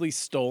mostly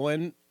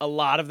stolen. A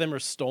lot of them are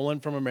stolen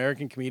from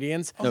American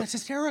comedians, Oh, that's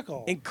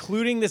hysterical.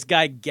 including this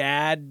guy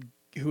Gad,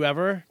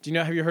 whoever.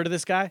 Have you heard of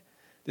this guy?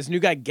 This new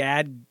guy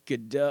Gad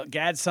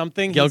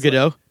something. Gal He's like-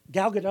 Gadot.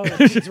 Gal Gadot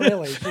is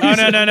Israeli. Oh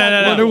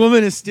no. Wonder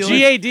Woman is stealing.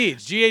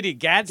 GAD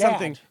Gad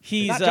something.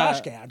 He's not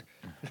Josh Gad.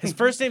 His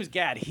first name is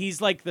Gad.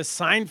 He's like the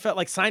Seinfeld.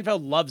 Like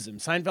Seinfeld loves him.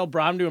 Seinfeld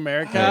brought him to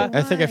America.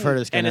 I think I've heard of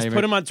this guy. And now has you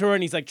put him on tour,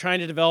 and he's like trying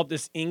to develop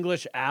this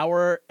English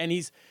hour, and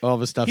he's all of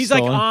his stuff he's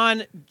stolen. like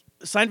on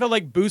Seinfeld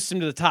like boosts him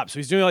to the top, so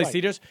he's doing all these Right.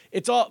 theaters.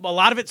 It's a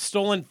lot of it's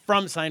stolen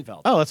from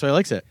Seinfeld. Oh, that's why he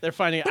likes it. They're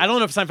finding. I don't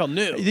know if Seinfeld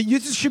knew.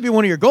 This should be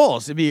one of your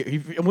goals.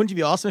 Wouldn't it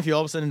be awesome if you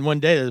all of a sudden one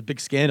day there's a big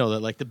scandal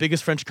that like the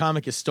biggest French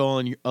comic is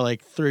stolen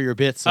like through your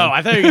bits? Oh,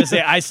 I thought you were gonna say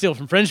I steal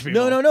from French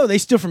people. No, they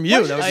steal from Why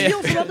you. don't That you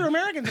was- steal from other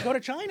Americans and go to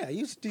China? Do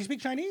you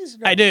speak Chinese?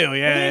 No. I do. Well,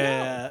 Yeah, there you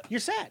yeah. go. You're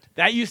set.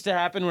 That used to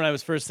happen when I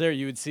was first there.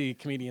 You would see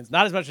comedians,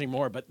 not as much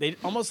anymore, but they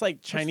almost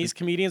like Chinese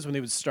comedians when they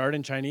would start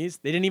in Chinese.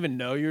 They didn't even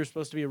know you were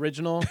supposed to be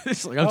original.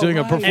 It's like I'm Oh, doing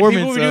a right. And performance.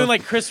 people were doing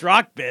like Chris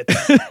Rock bits,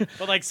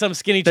 but like some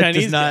skinny that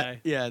Chinese does not.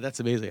 guy. Yeah, that's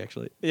amazing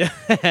actually. Yeah,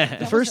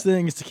 The first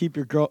thing is to keep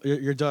your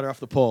daughter off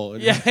the pole.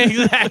 yeah,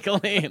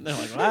 exactly. And they're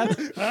like, what?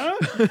 Huh?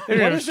 They're What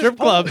gonna have is this strip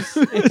clubs.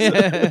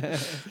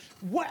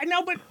 What?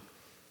 No, but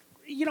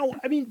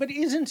I mean, but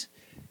isn't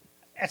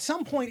at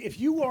some point if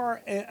you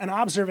are an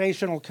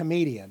observational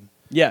comedian,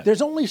 Yeah.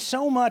 there's only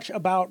so much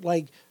about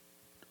like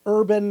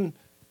urban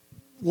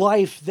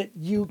life that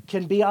you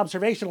can be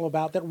observational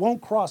about that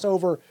won't cross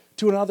over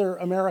to another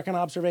American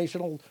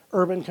observational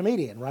urban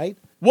comedian, right?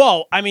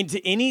 Well, I mean,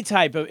 to any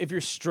type of, if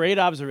you're straight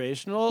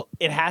observational,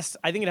 I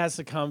think it has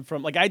to come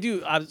from, like, I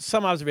do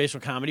some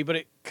observational comedy, but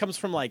it comes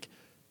from, like,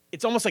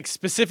 it's almost, like,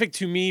 specific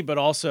to me, but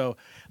also,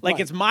 like,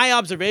 Right. it's my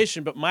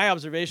observation, but my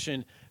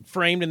observation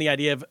framed in the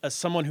idea of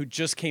someone who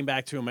just came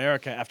back to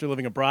America after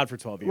living abroad for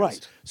 12 years.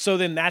 Right. So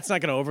then that's not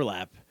going to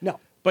overlap. No.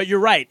 But you're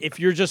right. If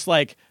you're just,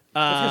 like,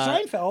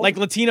 Seinfeld. like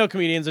Latino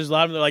comedians, there's a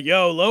lot of them. They're like,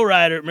 "Yo,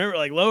 lowrider." Remember,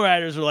 like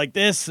lowriders are like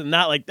this and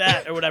not like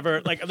that, or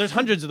whatever. Like, there's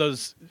hundreds of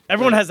those.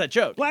 Everyone has that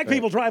joke. Black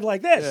people drive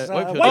like this. white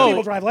White people-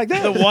 people drive like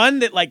this. The one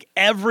that like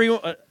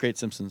everyone. Great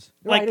Simpsons.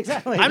 Right,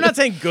 exactly. I'm not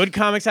saying good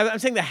comics have it. I'm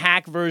saying the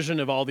hack version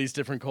of all these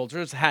different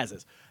cultures has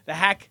this.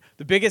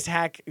 The biggest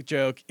hack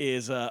joke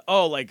is,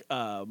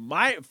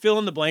 my fill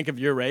in the blank of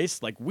your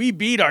race. Like, we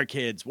beat our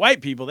kids.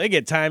 White people, they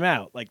get time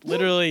out. Like,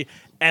 literally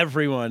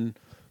everyone.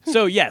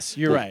 So, yes,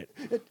 you're right.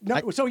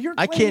 No, so you're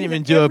I claiming can't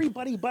even that do a-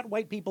 everybody but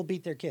white people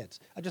beat their kids.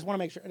 I just want to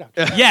make sure. No.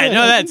 Yeah,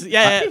 no, that's,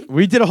 yeah.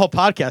 We did a whole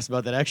podcast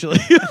about that actually.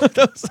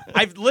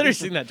 I've literally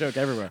seen that joke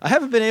everywhere. I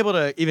haven't been able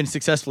to even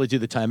successfully do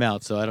the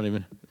timeout, so I don't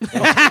even.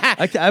 I'm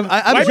White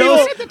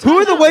jealous. people- Who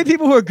are the white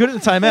people who are good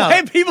at the timeout?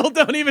 White people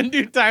don't even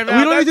do timeout.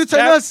 We don't even do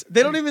That's- timeouts.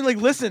 They don't even like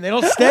listen. They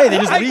don't stay. They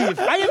just leave.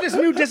 I have this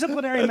new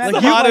disciplinary method.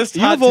 the hottest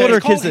you hot have older take.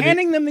 It's called kids than me.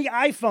 handing them the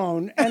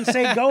iPhone and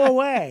say, go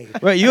away.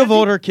 Right, you have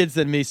older kids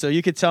than me, so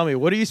you could tell me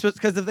what are you supposed?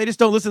 Because if they just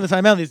don't listen to the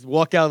timeout, they just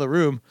walk out of the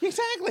room.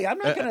 Exactly. I'm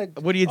not going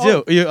to. What do you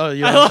do?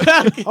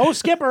 Oh,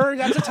 Skipper,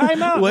 that's a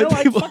timeout. White You're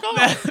like, people- fuck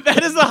off.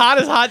 That is the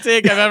hottest hot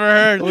take I've ever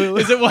heard.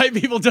 Is that white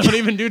people don't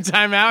even do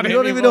timeout? You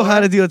don't even know how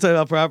to do a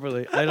timeout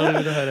properly. I don't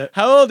even know how to.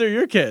 How old are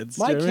your kids?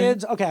 My Jeremy?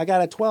 kids, okay, I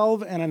got a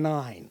 12 and a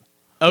 9.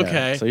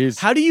 Okay. Yeah, so he's-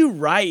 How do you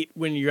write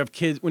when you have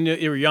kids? When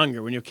you were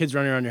younger, when you have kids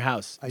running around your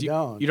house? I Do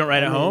don't. You don't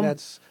write I at mean, home.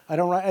 I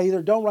don't write. I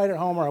either don't write at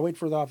home or I wait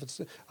till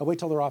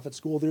they're off at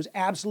school. There's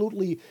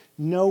absolutely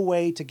no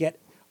way to get.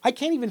 I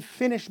can't even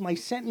finish my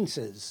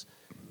sentences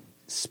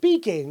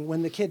speaking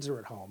when the kids are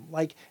at home.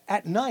 Like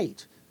at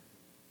night,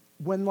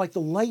 when like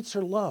the lights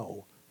are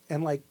low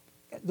and like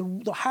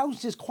the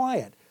house is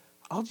quiet,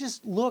 I'll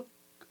just look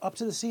up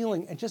to the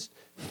ceiling and just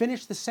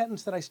finish the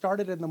sentence that I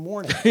started in the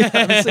morning.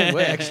 I'm the same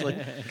way, actually.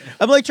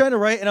 I'm like trying to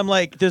write, and I'm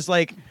like,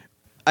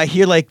 I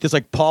hear like there's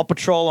like Paw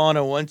Patrol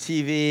on one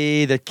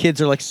TV. The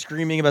kids are like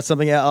screaming about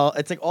something else.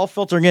 It's like all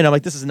filtering in. I'm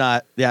like, this is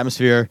not the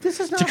atmosphere This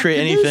is to not create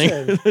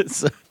anything.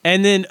 So-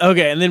 And then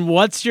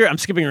what's your? I'm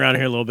skipping around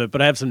here a little bit,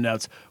 but I have some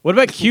notes. What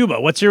about Cuba?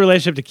 What's your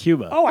relationship to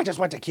Cuba? Oh, I just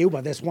went to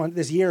Cuba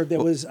this year. There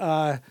was.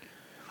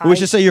 we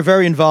should say you're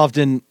very involved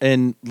in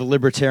the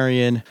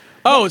libertarian.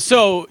 Oh,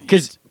 so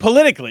 'Cause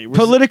politically, we're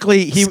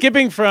Politically, he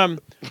skipping from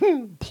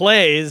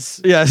plays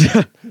yes.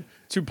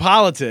 to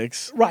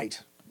politics.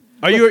 Right.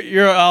 Are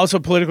you're also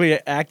politically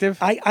active?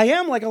 I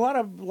am like a lot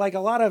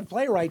of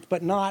playwrights,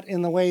 but not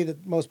in the way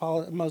that most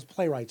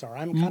playwrights are.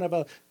 I'm kind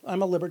of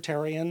I'm a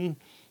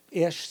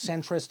libertarian-ish,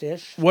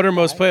 centrist-ish. What are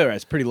most guy.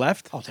 playwrights? Pretty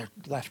left? Oh, they're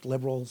left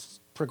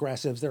liberals,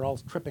 progressives. They're all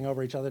tripping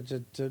over each other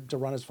to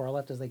run as far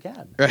left as they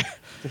can. Right.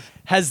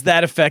 Has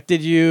that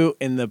affected you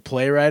in the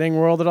playwriting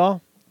world at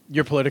all?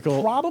 Your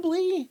political?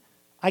 Probably.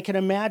 I can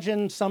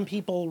imagine some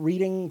people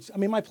reading. I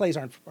mean, my plays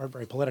aren't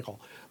very political,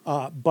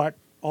 but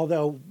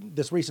although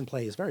this recent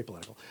play is very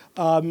political,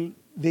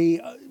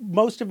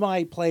 most of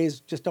my plays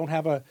just don't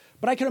have a.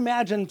 But I can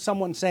imagine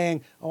someone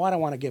saying, "Oh, I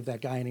don't want to give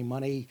that guy any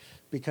money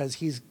because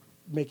he's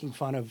making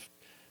fun of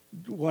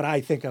what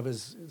I think of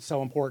as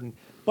so important."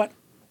 But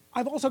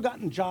I've also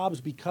gotten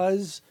jobs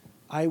because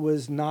I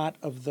was not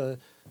of the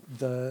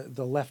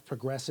left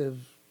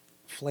progressive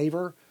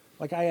flavor.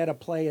 Like I had a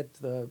play at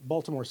the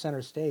Baltimore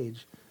Center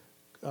Stage.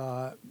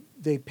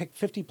 They picked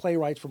 50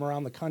 playwrights from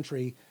around the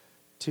country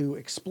to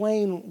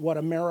explain what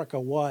America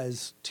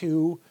was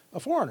to a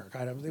foreigner.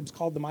 Kind of, it was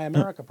called the My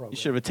America program. You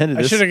should have attended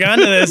I this. should have gone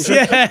to this.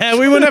 Yeah,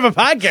 we wouldn't have a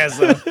podcast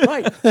though.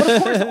 Right. But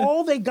of course,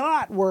 all they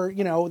got were,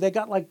 they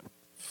got like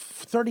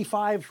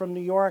 35 from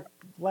New York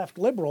left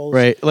liberals.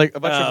 Right, like a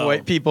bunch of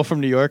white people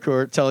from New York who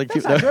are telling That's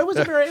people. not true. It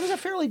was a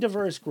fairly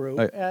diverse group,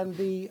 Right.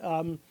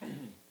 and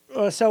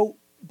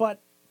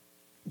but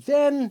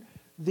then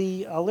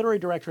the literary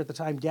director at the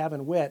time,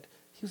 Gavin Witt,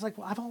 he was like,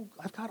 "Well,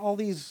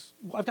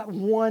 I've got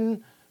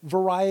one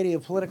variety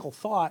of political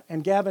thought,"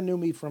 and Gavin knew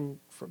me from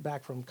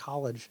back from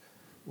college.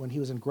 When he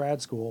was in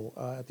grad school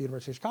at the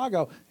University of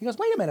Chicago, he goes,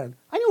 "Wait a minute!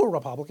 I knew a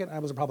Republican. I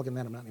was a Republican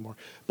then. I'm not anymore.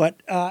 But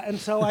and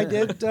so I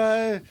did.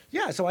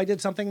 So I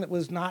did something that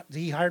was not.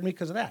 He hired me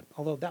because of that.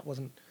 Although that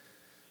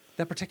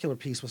particular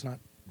piece was not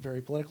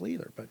very political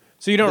either. But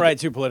So you don't write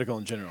too political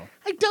in general.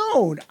 I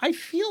don't. I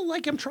feel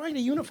like I'm trying to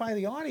unify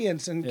the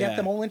audience and get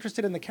them all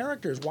interested in the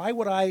characters. Why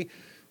would I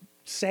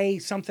say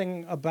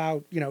something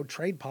about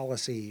trade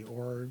policy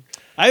or?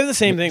 I have the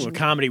same thing with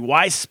comedy.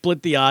 Why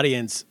split the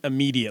audience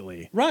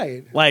immediately?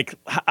 Right. Like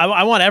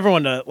I want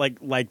everyone to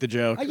like the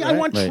joke. I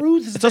want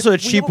truths. It's also a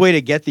that we cheap all- way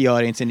to get the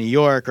audience in New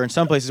York or in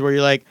some places where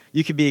you're like,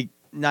 you could be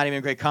not even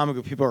a great comic,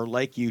 but people are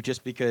like you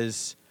just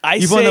because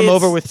you've won say them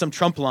over it's- with some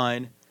Trump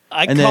line.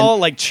 I and call then-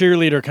 it like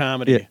cheerleader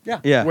comedy.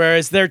 Yeah.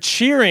 Whereas they're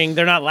cheering,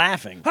 they're not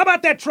laughing. How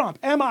about that Trump?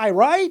 Am I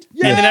right?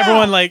 Yeah. And then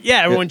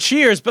everyone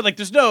cheers, but like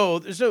there's no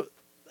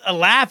a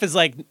laugh is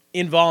like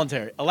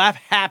involuntary. A laugh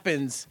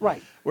happens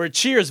Right. where a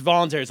cheer is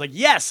voluntary. It's like,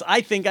 yes,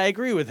 I think I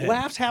agree with him.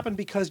 Laughs happen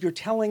because you're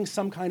telling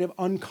some kind of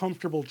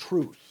uncomfortable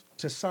truth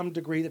to some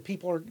degree that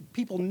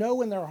people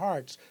know in their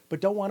hearts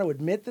but don't want to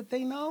admit that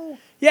they know.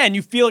 Yeah, and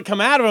you feel it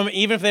come out of them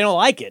even if they don't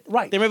like it.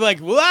 Right. They might be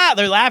like, wow,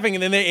 they're laughing,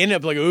 and then they end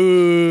up like,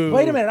 ooh.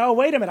 Wait a minute. Oh,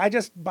 wait a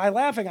minute. By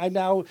laughing, I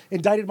now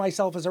indicted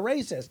myself as a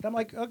racist. And I'm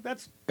like, oh,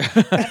 that's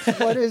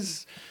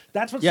what's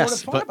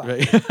Yes, sort of fun but about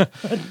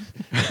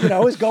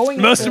it. Is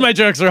going. Most of my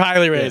jokes are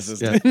highly racist.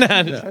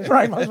 That's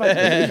right. Most of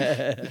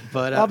my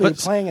But I'll be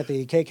playing at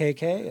the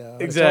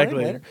KKK.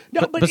 Exactly. Later.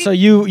 No, but so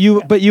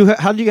you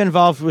how did you get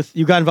involved with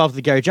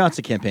the Gary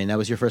Johnson campaign? That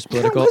was your first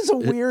political. That was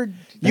a weird.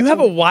 You have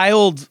a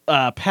wild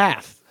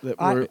path that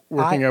we're I-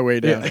 working our way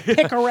down.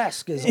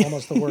 Picaresque is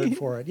almost the word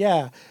for it.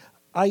 Yeah,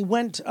 I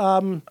went.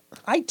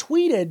 I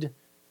tweeted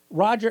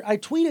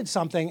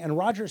something, and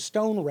Roger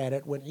Stone read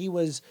it when he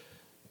was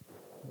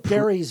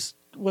Gary's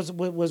was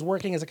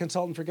working as a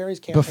consultant for Gary's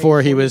campaign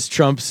before he was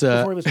Trump's.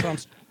 before he was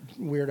Trump's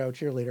weirdo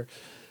cheerleader.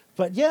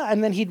 But yeah,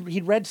 and then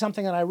he'd read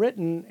something that I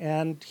written,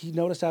 and he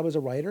noticed I was a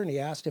writer, and he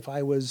asked if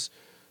I was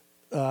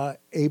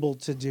able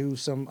to do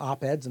some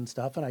op-eds and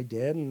stuff, and I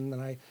did, and then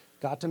I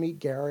got to meet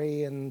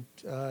Gary and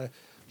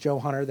Joe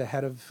Hunter, the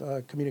head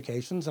of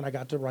communications, and I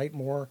got to write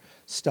more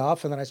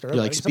stuff, and then I started Do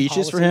you like writing some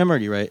speeches for policy. him, or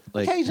do you write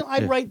like? Occasionally,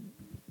 I'd write.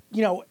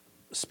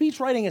 Speech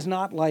writing is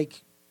not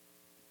like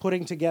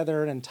putting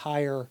together an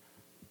entire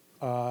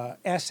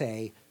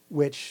essay,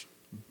 which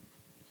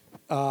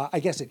I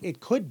guess it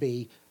could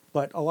be,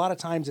 but a lot of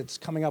times it's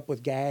coming up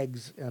with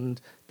gags and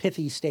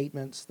pithy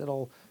statements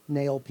that'll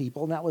nail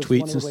people, and that was Tweets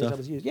one of the and ways stuff. I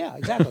was used. Yeah,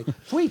 exactly.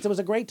 Tweets. It was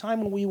a great time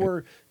when we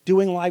were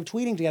doing live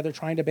tweeting together,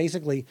 trying to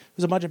basically. There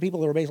was a bunch of people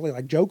that were basically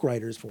like joke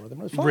writers for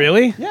them. It was fun.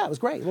 Really? Yeah, it was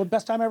great. Well,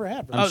 best time I ever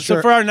had. Oh, sure-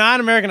 So for our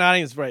non-American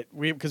audience, right?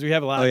 Because we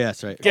have a lot. Oh,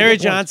 yes, right. Gary Good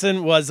point.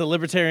 Johnson was a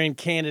Libertarian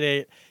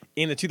candidate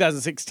in the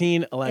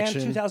 2016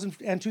 election.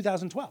 and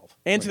 2012.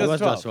 And That was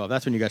 2012.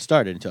 That's when you got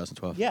started in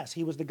 2012. Yes,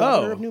 he was the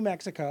governor Oh. of New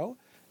Mexico,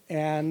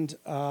 and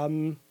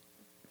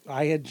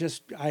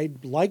I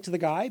liked the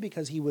guy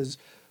because he was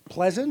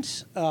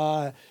pleasant.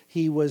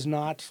 He was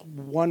not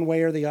one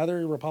way or the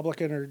other,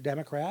 Republican or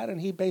Democrat,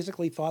 and he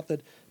basically thought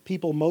that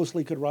people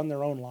mostly could run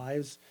their own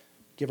lives,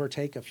 give or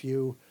take a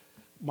few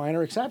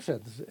minor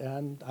exceptions,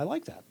 and I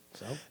like that.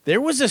 So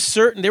There was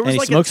And he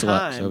like smokes a a lot.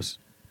 time. So it was,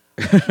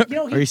 he,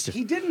 Or used to.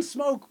 he didn't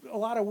smoke a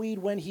lot of weed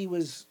when he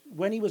was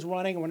running,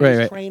 when Right, he was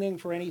right. training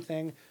for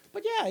anything.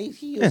 But yeah,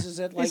 he uses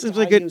it like seems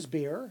I like it- use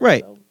beer.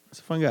 right. So. He's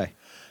a fun guy.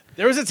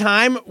 There was a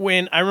time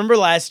when I remember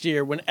last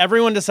year when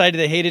everyone decided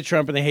they hated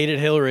Trump and they hated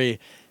Hillary.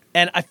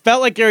 And I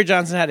felt like Gary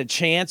Johnson had a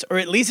chance, or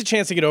at least a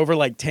chance to get over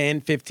like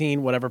 10,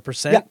 15, whatever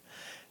percent. Yeah.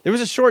 There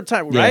was a short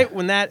time, Yeah.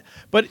 right?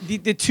 But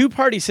the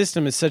two-party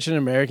system is such an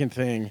American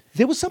thing.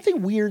 There was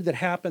something weird that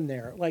happened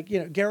there. Like,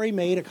 Gary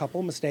made a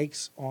couple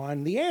mistakes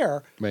on the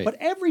air, Right. but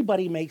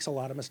everybody makes a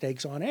lot of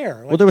mistakes on air.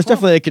 Like Well, there was Trump-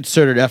 definitely a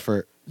concerted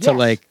effort to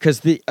Yes.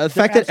 because the fact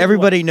that absolutely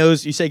everybody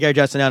knows, you say Gary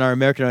Johnson now, and our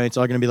American audience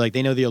are going to be like,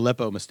 they know the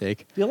Aleppo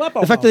mistake. The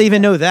Aleppo The fact that they moment.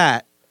 even know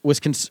that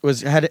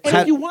had And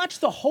if you watch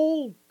the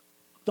whole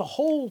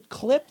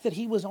clip that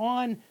he was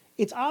on,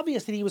 it's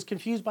obvious that he was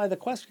confused by the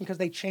question because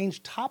they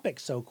changed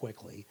topics so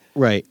quickly.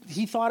 right.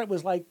 He thought it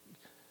was like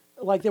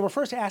they were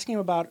first asking him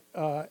about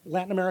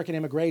Latin American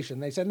immigration.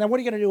 They said, "Now what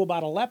are you going to do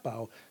about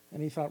Aleppo?"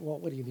 And he thought, "Well,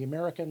 what are you, the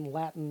American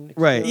Latin?"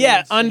 Right.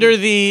 Yeah,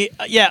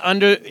 experience?"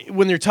 under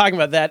when you're talking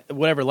about that,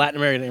 whatever, Latin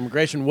American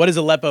immigration, what is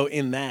Aleppo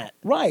in that?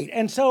 Right.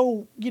 And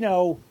so,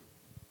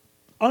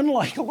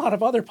 unlike a lot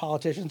of other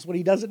politicians, when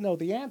he doesn't know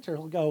the answer,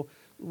 he'll go,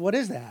 "What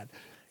is that?"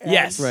 And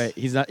Yes. Right.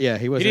 He's not. Yeah.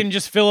 He He wasn't. didn't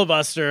just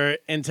filibuster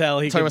until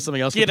he Talking could about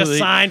something else get a completely.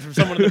 sign from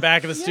someone in the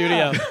back of the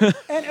studio.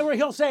 and where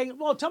he'll say,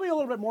 "Well, tell me a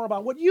little bit more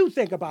about what you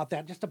think about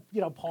that," just to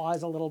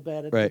pause a little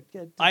bit. Right.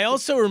 I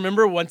also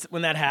remember once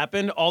when that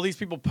happened, all these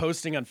people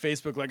posting on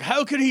Facebook like,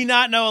 "How could he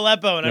not know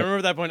Aleppo?" And I remember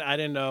at that point, I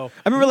didn't know.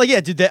 I remember, like,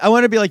 yeah. I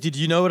want to be like, did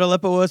you know what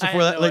Aleppo was I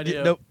before had that? no Like,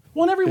 idea. no.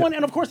 Well, and everyone,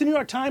 and of course, the New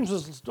York Times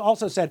was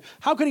also said,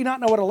 "How could he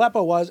not know what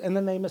Aleppo was?" And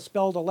then they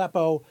misspelled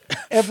Aleppo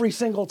every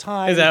single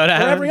time. Is that what or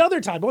happened? every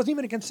other time? It wasn't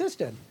even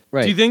consistent.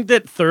 Right. Do you think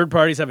that third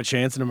parties have a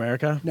chance in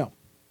America? No.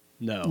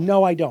 No.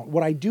 No, I don't.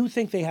 What I do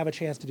think they have a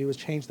chance to do is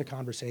change the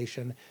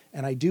conversation,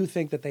 and I do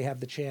think that they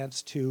have the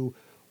chance to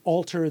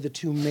alter the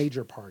two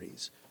major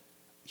parties.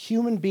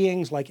 Human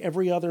beings, like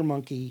every other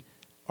monkey,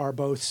 are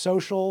both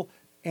social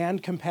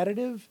and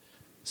competitive,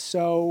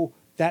 so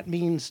that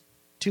means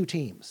two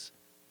teams.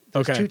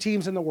 There's Okay. two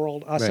teams in the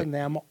world, us Right. and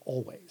them,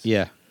 always.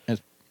 Yeah.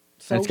 And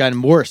So it's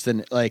gotten worse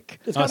than like.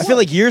 It's I gotten feel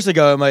like worse. years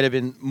ago it might have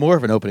been more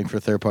of an opening for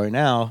third party.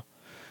 Now,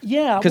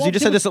 yeah, because well, you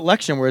just there had was- this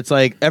election where it's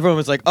like everyone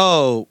was like,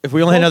 oh, if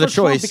we only had vote another for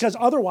Trump, choice, because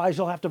otherwise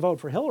you'll have to vote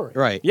for Hillary.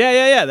 right?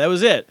 Yeah. That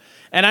was it.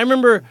 And I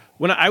remember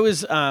when I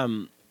was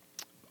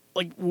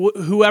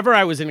whoever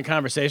I was in a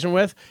conversation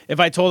with, if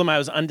I told them I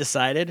was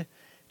undecided,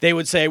 they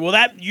would say, "Well,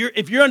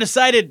 if you're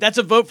undecided, that's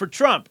a vote for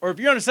Trump, or if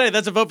you're undecided,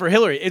 that's a vote for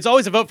Hillary." It's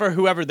always a vote for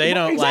whoever they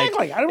don't like.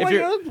 Exactly. I don't If like.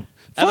 you're-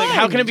 I'm like,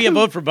 how fine. can it be a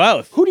vote for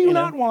both? Who do you know?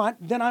 not want?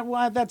 Then I'm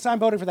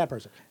voting for that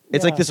person.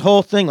 It's Yeah. like this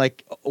whole thing.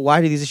 Like,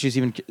 why do these issues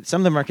even? Some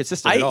of them aren't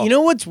consistent at all. You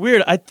know what's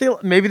weird? I feel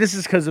maybe this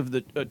is because of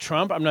the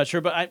Trump. I'm not sure,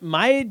 but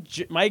my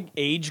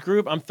age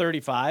group, I'm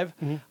 35.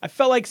 Mm-hmm. I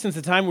felt like since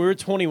the time we were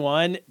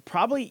 21,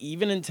 probably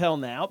even until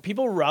now,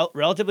 people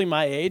relatively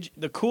my age,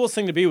 the coolest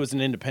thing to be was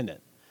an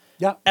independent.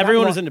 Yeah,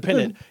 Everyone well, is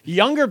independent.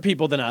 Younger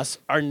people than us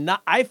are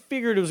not. I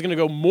figured it was going to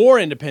go more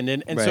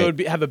independent, and so Right. it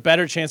would have a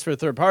better chance for a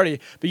third party.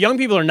 But young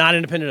people are not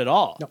independent at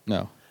all.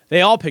 No.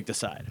 They all picked a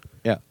side.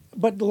 Yeah.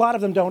 But a lot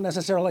of them don't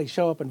necessarily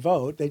show up and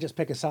vote. They just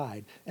pick a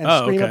side and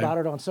Oh, scream okay. about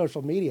it on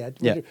social media.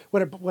 Yeah.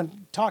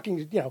 When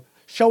talking,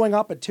 showing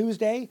up at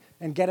Tuesday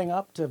and getting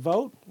up to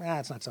vote,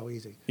 it's not so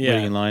easy.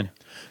 Waiting in line.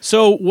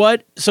 So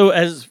what? So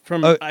as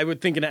from Oh. I would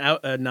think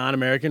a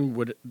non-American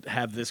would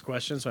have this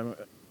question. So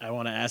I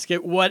want to ask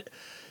it. What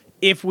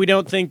if we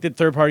don't think that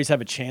third parties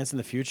have a chance in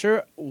the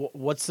future?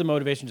 What's the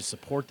motivation to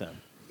support them?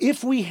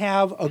 If we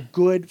have a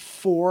good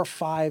 4,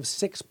 5,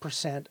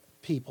 6%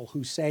 people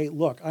who say,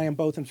 "Look, I am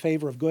both in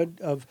favor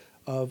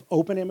of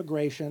open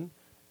immigration,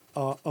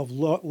 of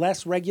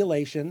less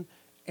regulation,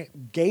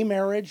 gay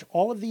marriage,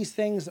 all of these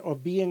things,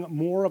 of being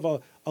more of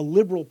a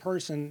liberal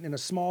person in a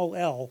small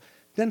L,"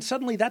 then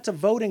suddenly that's a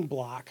voting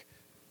block,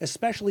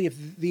 especially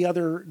if the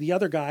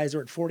other guys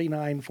are at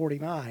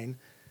 49.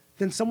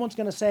 Then someone's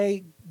going to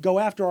say, go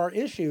after our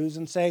issues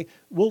and say,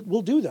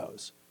 we'll do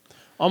those.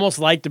 Almost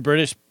like the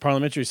British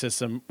parliamentary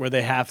system, where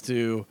they have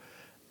to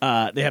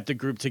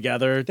group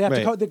together. They have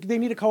Right. they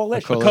need a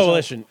coalition. A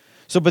coalition.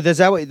 So, but is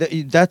that what?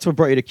 That's what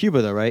brought you to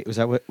Cuba, though, right? Was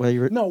that what? You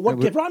were, No, what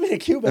brought me to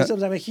Cuba is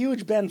I'm a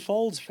huge Ben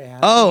Folds fan.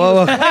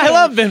 Oh. I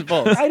love Ben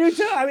Folds. I do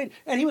too. I mean,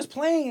 and he was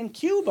playing in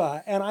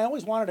Cuba, and I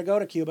always wanted to go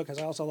to Cuba because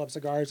I also love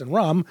cigars and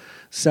rum.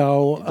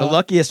 So The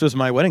luckiest was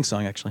my wedding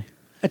song, actually.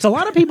 it's a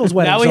lot of people's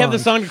wedding Now we have the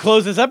songs. song to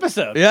close this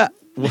episode. Yeah.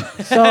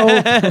 So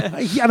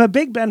I'm a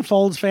big Ben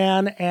Folds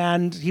fan,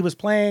 and he was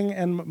playing,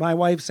 and my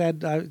wife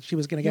said she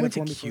was going to He get went it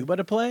to for me. Cuba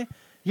to play.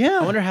 Yeah.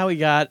 I wonder how he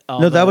got. All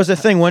No, that the- was the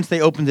thing. Once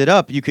they opened it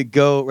up, you could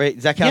go. Right?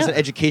 Does that count as Yeah. an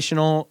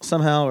educational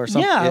somehow or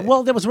something? Yeah,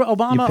 well, there was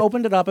Obama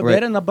opened it up a Right.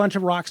 bit, and a bunch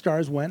of rock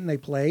stars went and they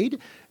played,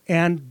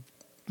 and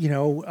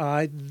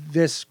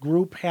this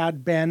group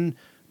had Ben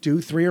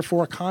do 3 or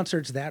 4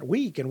 concerts that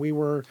week, and we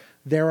were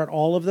there at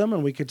all of them,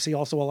 and we could see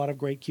also a lot of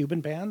great Cuban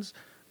bands.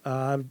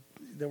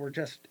 They were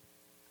just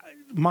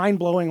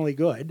mind-blowingly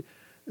good.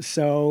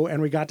 So,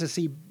 and we got to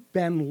see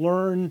Ben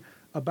learn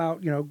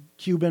about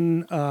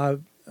Cuban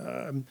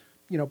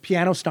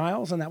piano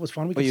styles, and that was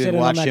fun. We But could you sit would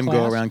in on watch that him class.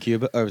 go around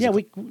Cuba. Or was Yeah,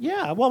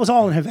 it- well, it was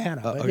all in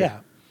Havana, but okay. yeah.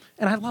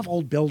 And I love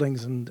old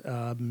buildings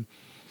and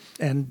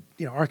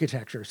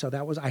architecture. So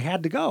that was I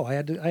had to go. I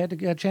had to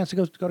get a chance to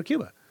go to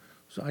Cuba.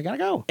 So I gotta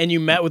go. And you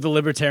met with the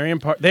Libertarian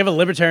Party. They have a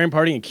Libertarian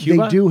Party in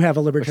Cuba. They do have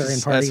a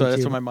libertarian party. That's in why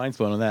Cuba. my mind's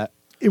blown on that.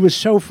 It was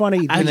so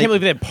funny. I can't believe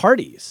they had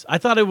parties. I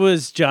thought it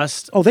was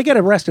just Oh, they get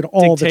arrested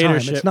all the time.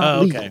 dictatorship. It's not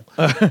Oh, legal.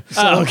 okay.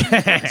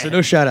 Okay. So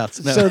no shout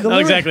outs. No. So the Not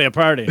liber- exactly a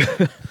party.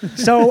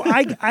 So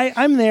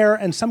I'm there,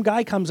 and some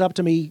guy comes up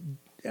to me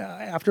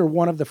after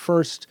one of the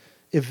first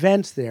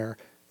events there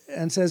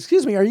and says,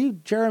 "Excuse me, are you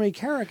Jeremy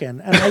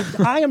Kareken?" And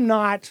I am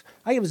not.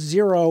 I have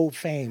zero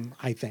fame,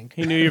 I think.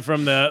 He knew you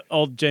from the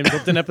old James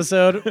Lipton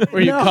episode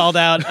where you No. called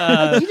out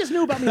He just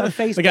knew about me on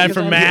Facebook. the guy because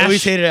from I was- MASH.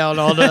 always hated Alan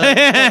Alda.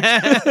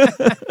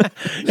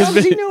 No,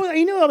 'cause he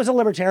knew I was a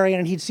libertarian,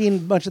 and he'd seen a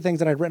bunch of things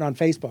that I'd written on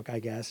Facebook, I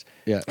guess.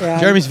 Yeah. And-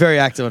 Jeremy's very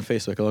active on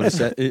Facebook. I'll just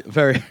say,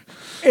 very.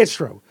 It's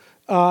true.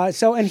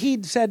 And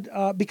he'd said,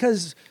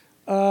 because,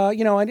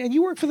 and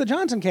you worked for the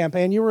Johnson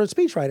campaign, you were a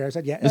speechwriter. I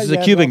said, yeah. This is yeah,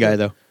 a Cuban well, guy,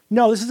 though.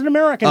 No, this is an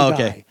American Oh, guy.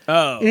 okay.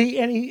 Oh.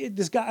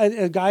 This guy,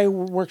 a guy who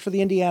works for the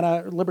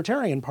Indiana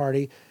Libertarian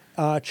Party,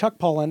 Chuck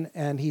Pullen,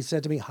 and he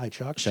said to me, "Hi,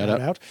 Chuck, shout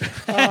out."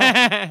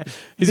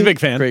 He's a big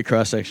fan. Great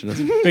cross section.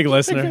 Big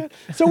listener.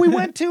 So we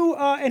went to,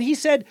 and he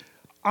said,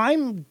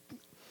 "I'm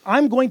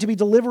going to be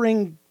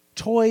delivering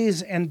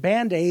toys and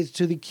Band-Aids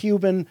to the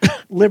Cuban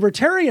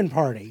Libertarian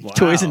Party."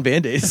 Toys and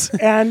Band-Aids.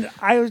 And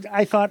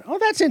I thought, oh,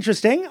 that's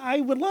interesting.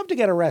 I would love to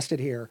get arrested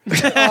here.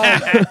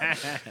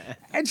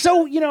 And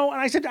so, and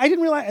I said, I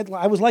didn't realize,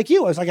 I was like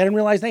you. I was like, I didn't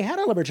realize they had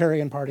a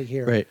Libertarian Party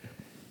here. Right.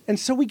 And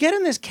so we get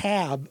in this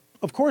cab.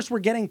 Of course, we're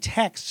getting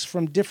texts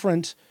from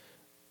different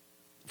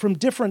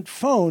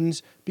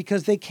phones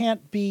because they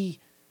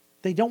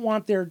don't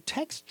want their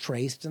text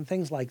traced and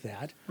things like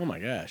that. Oh my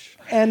gosh.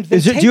 And Do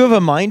you have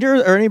a minder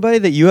or anybody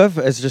that you have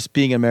as just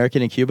being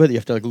American in Cuba that you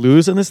have to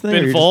lose in this thing?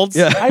 Ben Folds?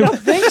 Yeah. I don't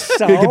think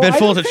so. Ben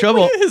Folds in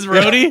trouble. His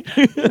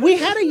roadie. We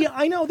had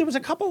I know there was a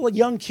couple of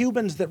young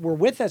Cubans that were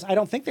with us. I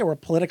don't think they were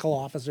political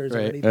officers or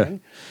Right,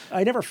 anything.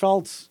 I never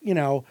felt,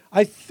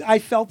 I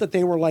felt that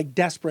they were like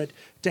desperate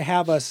to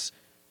have us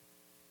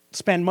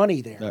spend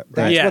money there. Right.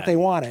 That's Yeah. what they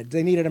wanted.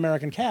 They needed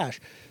American cash.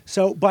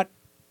 So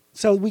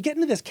we get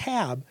into this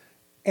cab,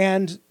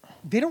 and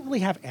they don't really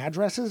have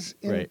addresses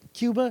in Right.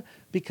 Cuba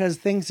because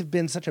things have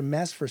been such a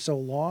mess for so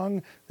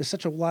long. There's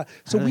such a lot.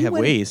 So They we have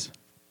went, Waze.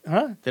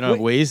 Huh? They don't have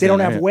Waze They don't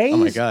down have there. Waze. Oh,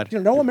 my God.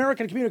 No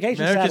American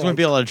communication Americans satellites. wouldn't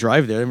be able to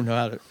drive there. They don't know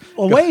how to.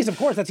 Well, Waze, of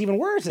course, that's even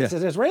worse. It's Yeah.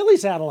 Israeli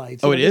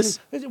satellites. Oh, it is?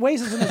 Waze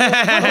is an Israeli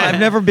I've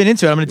never been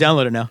into it. I'm going to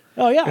download it now.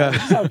 Oh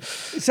yeah.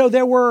 So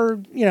there were,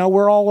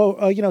 we're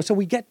all, so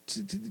we get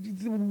to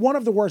one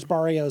of the worst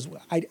barrios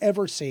I'd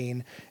ever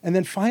seen, and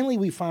then finally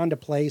we found a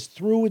place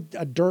through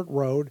a dirt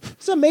road.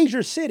 It's a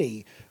major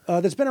city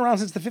that's been around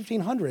since the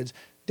 1500s.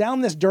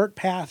 Down this dirt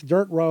path,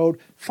 dirt road.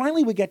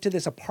 Finally, we get to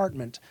this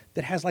apartment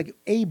that has like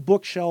a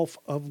bookshelf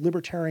of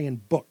libertarian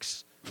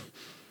books,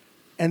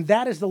 and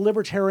that is the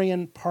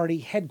Libertarian Party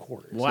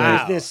headquarters. Wow.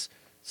 There's this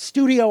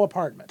studio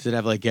apartment. Does it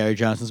have like Gary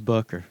Johnson's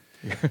book or?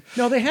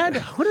 No, they had.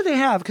 What did they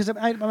have? Because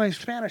my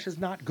Spanish is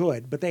not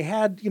good, but they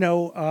had,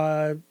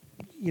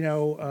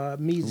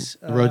 Mies.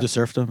 Road to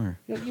Serfdom or?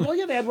 Well,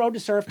 yeah, they had Road to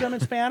Serfdom in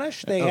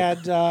Spanish. They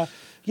had, they had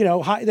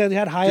Hayek. Did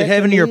it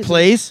have any of your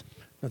plays?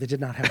 No, they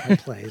did not have my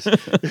plays.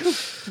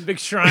 Big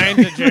shrine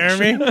to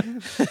Jeremy.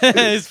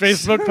 His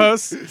Facebook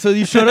posts. So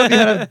you showed up.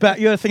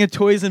 You had a thing of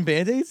toys and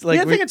Band-Aids. We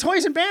had a thing of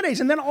toys and Band-Aids,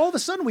 and then all of a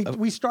sudden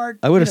we start.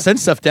 I would have sent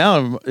stuff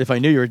down if I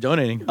knew you were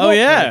donating. Oh,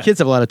 yeah. Kids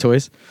have a lot of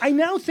toys. I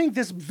now think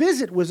this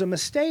visit was a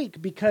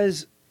mistake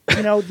because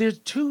there's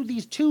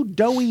these two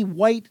doughy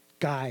white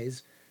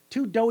guys,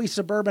 two doughy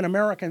suburban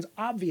Americans,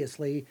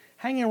 obviously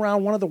hanging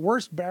around one of the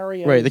worst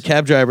barrios. Right, the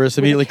cab driver is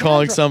immediately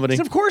calling somebody.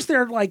 So of course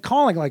they're like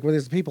calling, like where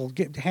there's people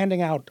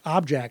handing out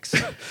objects,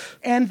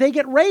 and they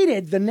get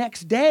raided the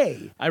next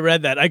day. I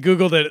read that. I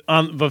Googled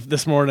it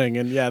this morning,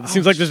 and yeah, it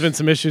seems like there's been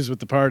some issues with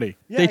the party.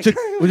 Yeah, Did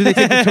they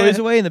take the toys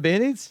away and the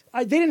Band-Aids?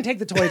 they didn't take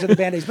the toys or the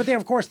Band-Aids, but they're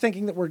of course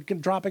thinking that we're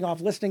dropping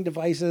off listening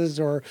devices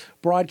or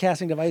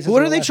broadcasting devices.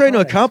 What or are they trying to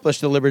electronics. accomplish,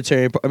 the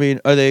Libertarian? I mean,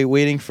 are they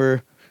waiting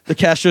for the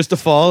Castros to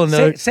fall?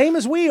 And Same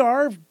as we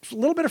are, a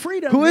little bit of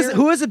freedom. who here.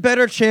 has a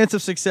better chance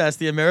of success,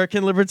 the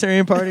American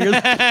Libertarian Party or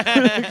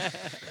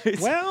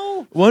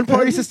Well, one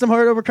party system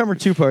hard to overcome or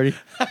two party?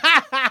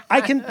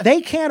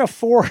 They can't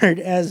afford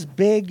as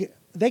big.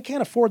 They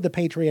can't afford the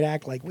Patriot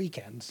Act like we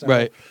can. So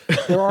Right.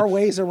 there are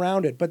ways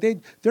around it, but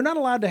they're not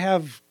allowed to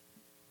have.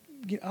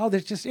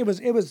 There's just it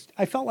was.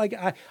 I felt like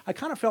I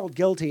kind of felt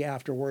guilty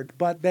afterward,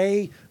 but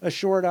they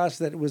assured us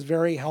that it was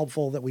very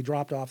helpful that we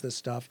dropped off this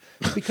stuff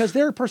because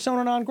they're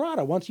persona non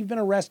grata. Once you've been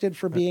arrested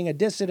for being a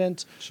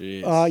dissident,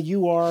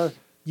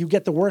 you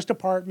get the worst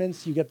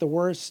apartments, you get the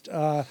worst.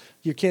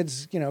 Your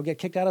kids, get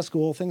kicked out of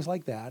school, things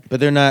like that. But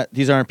they're not.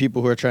 These aren't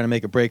people who are trying to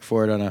make a break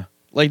for it on a.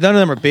 Like, none of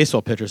them are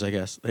baseball pitchers, I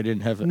guess. They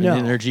didn't have any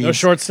in their genes. No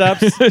shortstops.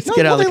 to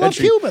get out of they the love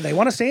country. Cuba. They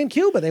want to stay in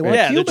Cuba. They want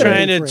Yeah, Cuba they're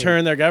trying be to free.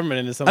 turn their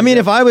government into something. I mean,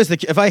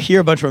 different. if I hear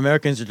a bunch of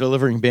Americans are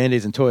delivering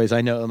Band-Aids and toys, I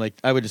know,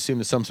 I would assume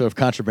there's some sort of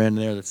contraband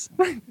in there that's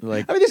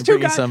like. I mean, there's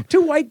bringing two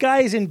white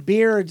guys in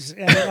beards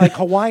and like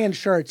Hawaiian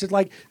shirts. It's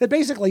like that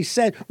basically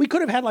said we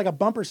could have had like a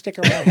bumper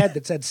sticker on our head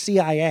that said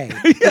CIA.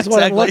 That's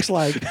what it exactly. looks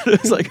like.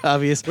 It's like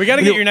obvious. we got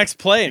to get your next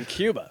play in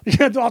Cuba.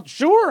 Well,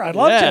 sure, I'd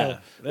love Yeah,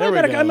 to. there I we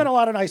met go. I met a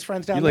lot of nice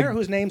friends down You like- there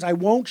whose names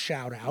I won't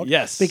shout out.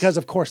 Yes. because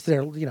of course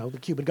they're the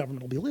Cuban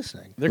government will be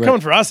listening. They're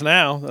coming for us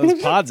now. Those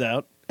pods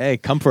out. Hey,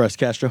 come for us,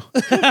 Castro.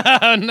 Oh,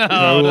 no,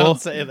 Raul. don't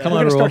say that. Come We're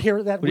on, gonna Raul. start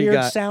hearing that What do you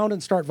weird got? sound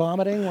and start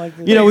vomiting like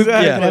You know, the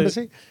yeah.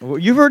 embassy. Well,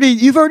 you've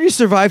already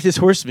survived his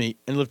horse meat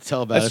and lived to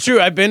tell about That's it.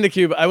 true. I've been to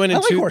Cuba. I went in I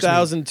like horse meat.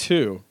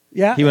 2002.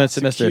 Yeah, He went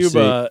semester at sea.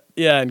 Cuba,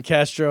 yeah, and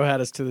Castro had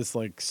us to this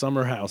like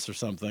summer house or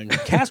something.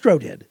 Castro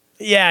did.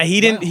 Yeah, he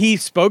didn't. He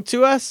spoke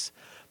to us,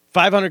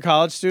 500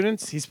 college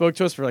students. He spoke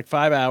to us for like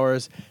 5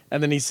 hours,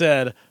 and then he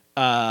said,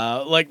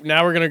 now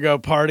we're gonna go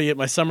party at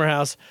my summer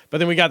house. But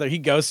then we got there. He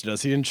ghosted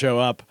us. He didn't show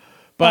up.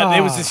 But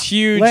it was this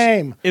huge,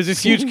 lame. It was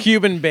this huge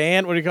Cuban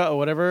band. What do you call it?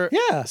 Whatever.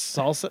 Yeah.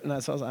 Salsa. Not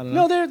salsa. I don't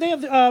know.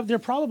 No, they're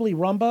probably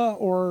rumba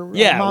or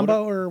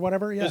mambo or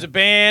whatever. Yeah. There's a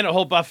band, a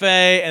whole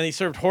buffet, and they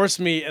served horse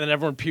meat, and then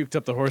everyone puked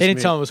up the horse They meat.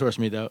 didn't tell him it was horse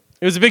meat though.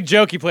 It was a big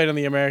joke he played on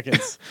the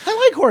Americans.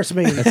 I like horse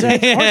meat. Horse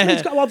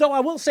meat's good. Although I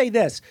will say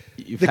this.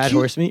 You've had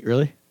horse meat,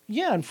 really?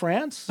 Yeah, in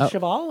France,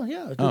 Cheval.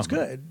 Yeah, it's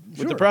good.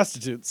 With the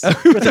prostitutes.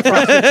 With the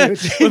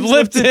prostitutes. With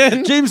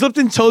Lipton. James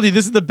Lipton told you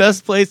this is the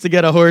best place to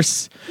get a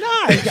horse.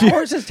 No,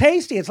 horse is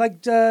tasty. It's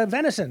like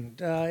venison.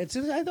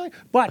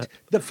 But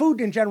the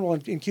food in general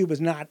in Cuba is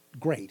not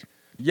great.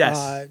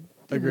 Yes.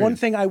 Agreed. One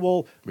thing I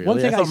will. Really? One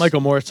thing I thought Michael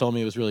Morris told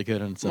me it was really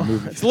good on some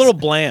movies. It's a little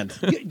bland.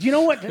 Do you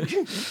know what?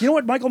 You know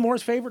what Michael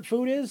Moore's favorite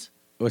food is?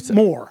 What's that?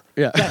 More.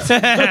 Yeah.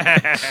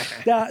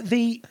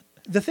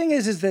 The thing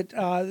is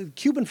that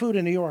Cuban food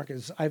in New York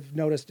I've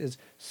noticed is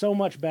so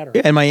much better.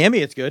 Yeah, in Miami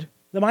it's good.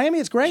 The Miami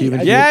is great.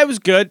 Cuban Yeah, it was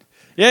good.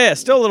 Yeah,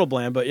 still a little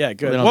bland, but yeah,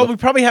 good. Well, Well, we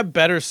probably have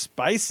better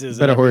spices.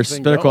 Better and horse,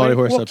 everything, better don't quality we?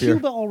 horse Well, up here.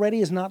 Cuba already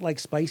is not like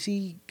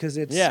spicy because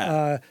it's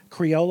Yeah.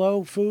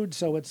 Criollo food,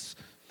 so it's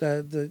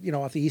the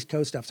off the East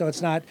Coast stuff. So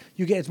it's not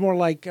it's more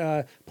like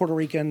Puerto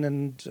Rican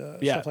and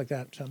stuff like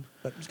that. So,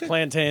 but it's good.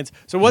 Plantains.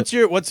 So what's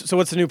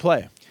the new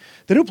play?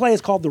 The new play is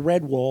called The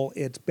Red Wool.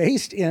 It's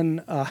based in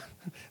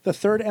the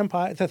Third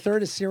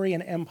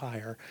Assyrian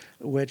Empire,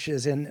 which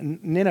is in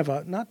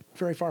Nineveh, not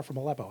very far from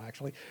Aleppo,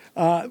 actually.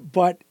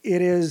 But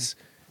it is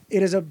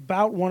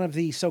about one of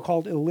the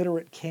so-called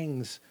illiterate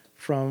kings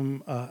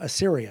from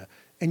Assyria,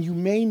 and you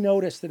may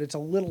notice that it's a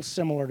little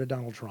similar to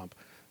Donald Trump.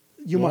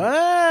 You might.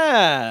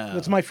 Wow.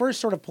 It's my first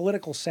sort of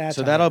political satire.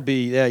 So that'll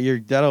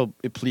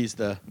please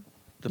the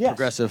Yes.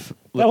 progressive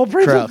That will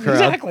bring crowd.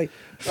 exactly.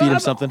 Feed him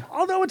something.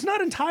 Although it's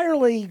not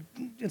entirely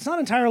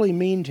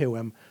mean to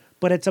him,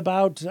 but it's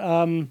about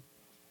and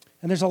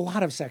there's a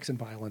lot of sex and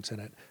violence in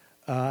it.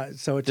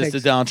 So it Does takes. the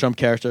Donald Trump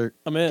character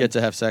I'm in. get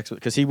to have sex with?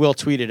 Because he will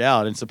tweet it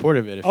out in support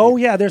of it. If Oh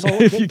you, yeah, there's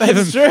a. if you give him,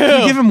 That's true.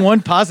 if you give him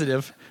one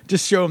positive,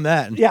 just show him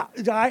that. Yeah,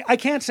 I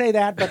can't say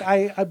that, but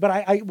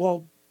I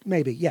well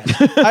maybe yes.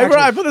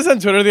 I put this on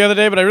Twitter the other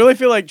day, but I really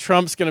feel like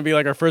Trump's going to be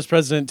like our first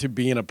president to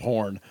be in a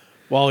porn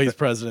while he's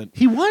president.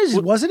 He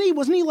wasn't he?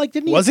 Wasn't he like?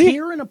 Didn't he Was he?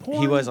 appear in a porn?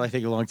 He was, I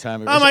think, a long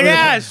time ago. Oh my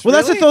gosh! Well,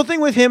 that's the really? whole thing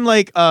with him,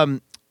 like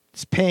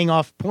paying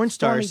off porn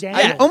stars. Stormy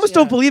I Daniels, almost yeah.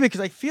 don't believe it because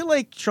I feel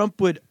like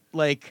Trump would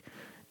like.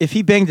 If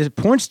he banged a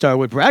porn star,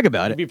 would brag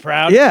about it. Be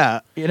proud.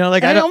 Yeah, like And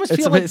I don't. almost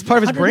It's, feel like it's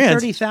part of his brand.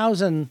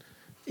 130,000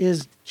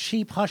 is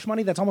cheap hush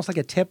money. That's almost like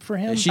a tip for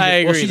him. She I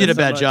did, well, agree, she did a that's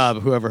not bad much.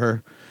 job, whoever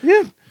her.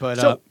 Yeah. But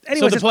So,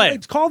 anyways, the play.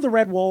 it's called The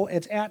Red Wool.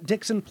 It's at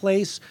Dixon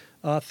Place,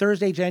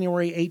 Thursday,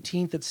 January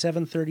 18th at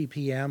 7:30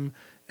 p.m.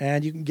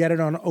 And you can get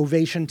it on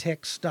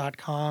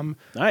ovationtix.com.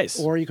 Nice.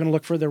 Or you can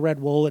look for The Red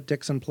Wool at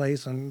Dixon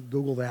Place and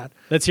Google that.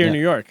 That's here in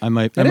New York. I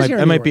might. That is here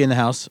in I New might York. be in the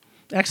house.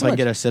 If I Excellent. can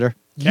get a sitter.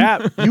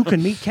 Cap. You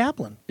can meet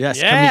Kaplan. Yes,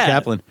 Yeah. come meet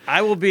Kaplan.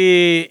 I will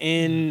be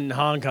in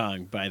Hong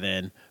Kong by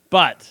then,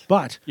 but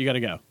But you got to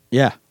go.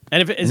 Yeah.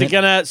 And is it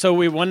gonna? So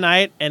we one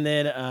night and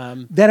then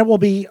then it will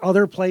be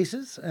other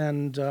places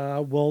and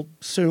will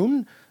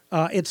soon.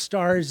 It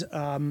stars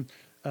Catherine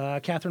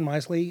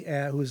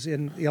Meisley, who's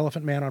in The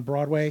Elephant Man on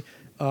Broadway.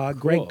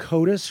 Greg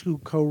Cotis, who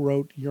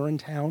co-wrote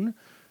Urinetown.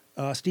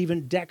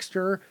 Stephen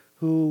Dexter,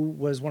 who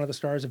was one of the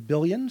stars of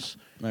Billions.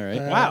 All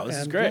right. Wow, this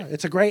is and, great. yeah,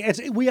 it's a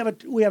great. We have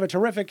a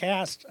terrific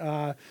cast,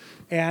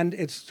 and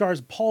it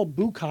stars Paul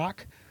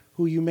Bucock,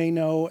 who you may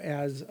know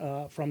as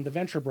from the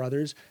Venture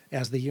Brothers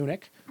as the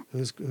eunuch,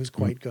 who's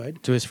quite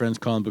good. To his friends,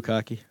 call him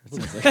Bukkake. That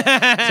sounds like-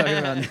 talking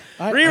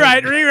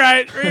about-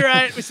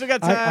 rewrite. We still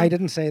got time. I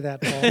didn't say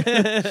that,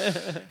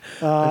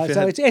 Paul.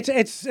 So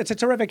it's a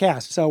terrific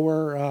cast. So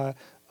we're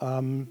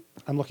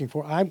I'm looking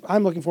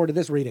forward to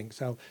this reading.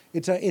 So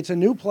it's a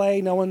new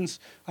play. No one's.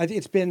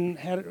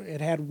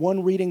 It had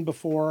one reading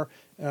before.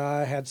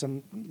 Had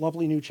some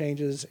lovely new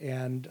changes,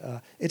 and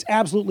it's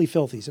absolutely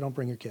filthy. So don't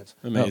bring your kids.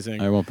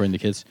 Amazing. I won't bring the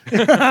kids. All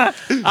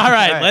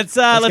right, let's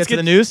get to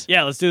the news?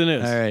 Yeah, let's do the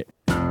news. All right.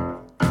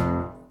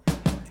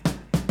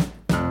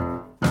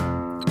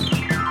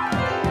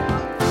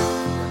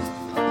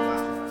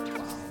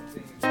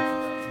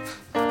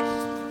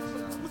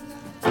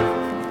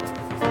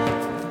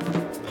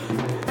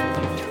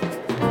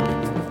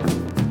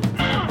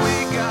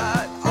 We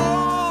got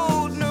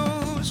old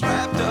news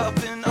wrapped up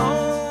in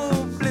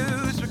old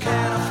blues. We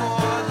can't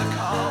afford the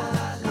call.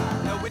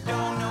 No, we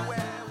don't know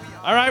where we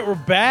are. All right, we're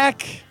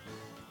back.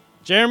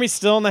 Jeremy's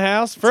still in the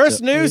house.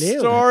 First news Ew.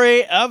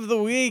 story of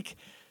the week.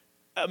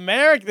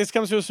 This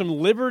comes to us from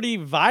Liberty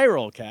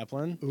Viral,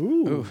 Kaplan.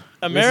 Ooh.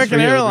 American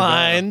for you,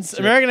 Airlines.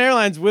 American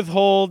Airlines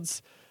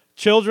withholds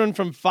children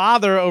from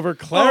father over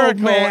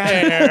clerical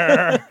man.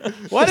 error.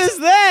 What is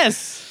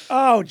this?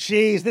 Oh,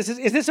 geez.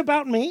 Is this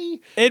about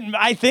me?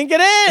 I think it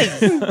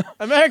is.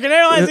 American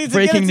Airlines needs to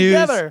get it Breaking news.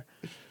 together.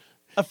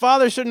 A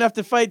father shouldn't have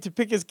to fight to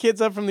pick his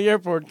kids up from the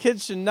airport.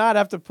 Kids should not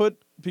have to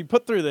be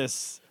put through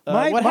this.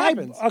 What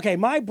happens? Okay,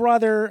 my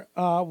brother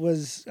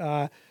was.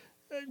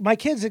 My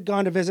kids had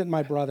gone to visit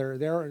my brother,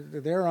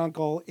 their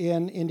uncle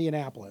in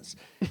Indianapolis,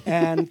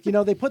 and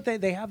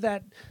they have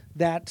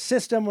that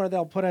system where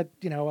they'll put a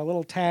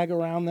little tag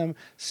around them,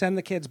 send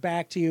the kids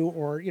back to you,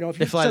 or if you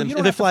They fly so you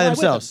don't they have to fly with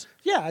themselves. them.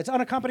 Yeah, it's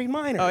unaccompanied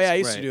minors. Oh yeah, I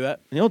used to Right. do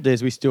that. In the old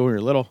days, we still were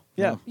little.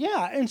 Yeah.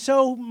 Yeah, and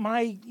so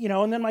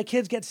and then my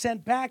kids get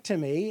sent back to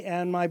me,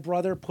 and my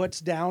brother puts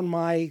down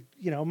my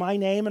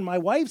name and my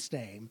wife's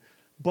name,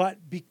 but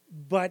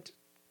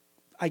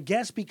I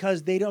guess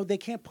because they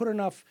can't put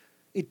enough,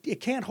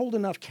 it can't hold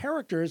enough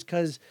characters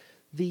because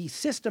the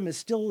system is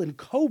still in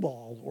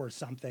COBOL or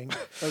something.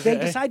 They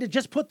decide to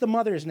just put the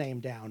mother's name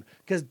down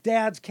because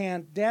dads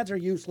are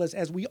useless,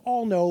 as we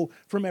all know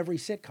from every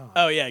sitcom.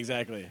 Oh yeah,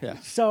 exactly. Yeah.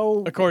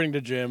 So According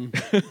to Jim,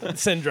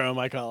 syndrome,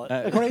 I call it.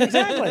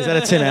 exactly. Is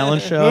that a Tim Allen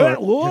show?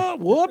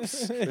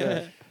 Whoops.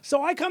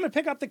 So I come and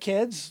pick up the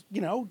kids,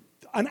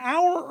 an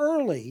hour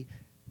early,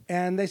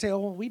 and they say, "Oh,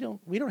 well,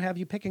 we don't have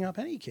you picking up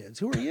any kids.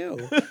 Who are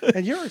you?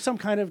 And you're some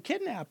kind of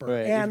kidnapper."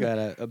 Right. And You've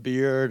got a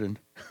beard and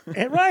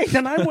right,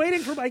 and I'm waiting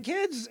for my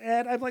kids,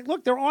 and I'm like,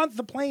 "Look, they're on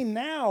the plane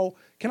now.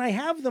 Can I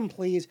have them,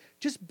 please?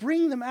 Just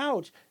bring them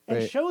out and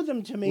Right. show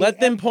them to me." Let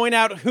them point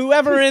out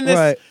whoever in this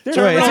right.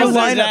 terminal It's a is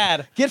their lineup.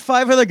 dad. Get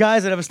 5 other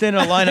guys that have a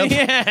standing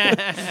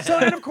lineup. So,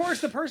 and of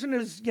course, the person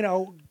who's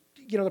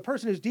the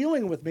person who's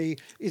dealing with me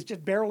is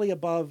just barely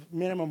above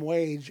minimum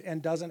wage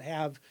and doesn't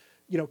have,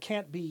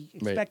 can't be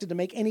expected to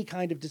make any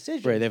kind of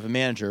decision. Right. They have a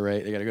manager.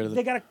 Right. They got to go to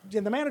the.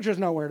 And the manager's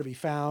nowhere to be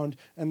found,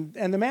 and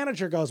the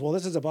manager goes, "Well,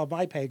 this is above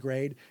my pay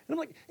grade," and I'm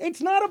like,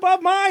 "It's not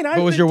above mine."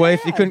 What was your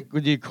wife? You couldn't.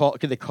 Could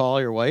they call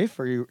your wife,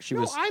 or she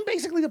No, was? I'm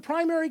basically the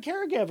primary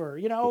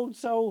caregiver.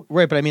 So.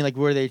 Right, but I mean,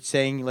 were they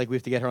saying we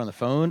have to get her on the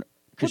phone But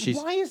because she's?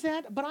 why is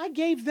that? But I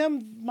gave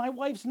them my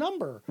wife's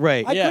number.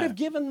 Right. I Yeah. could have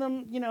given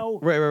them,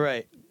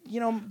 Right.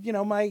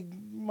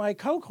 my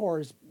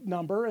co-cor's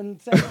number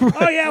and said,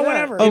 "Oh yeah,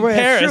 whatever." Oh, right.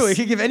 Paris. That's true. You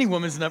could give any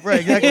woman's number. Right.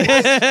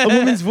 Exactly. A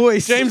woman's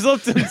voice. James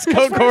Lipton's As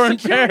far co-core as in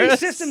security Paris.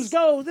 systems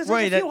go, this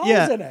Right. has a few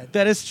Yeah. holes in it.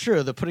 That is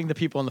true. The putting the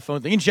people on the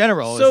phone thing in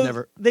general So is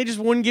never. they just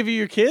wouldn't give you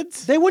your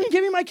kids? They wouldn't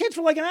give me my kids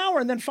for like an hour,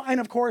 and then fine,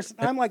 of course,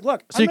 I'm like,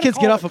 "Look, So I'm your gonna kids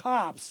call get the off of-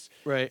 cops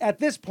Right. at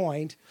this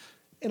point."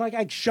 And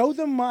I show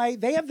them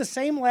they have the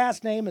same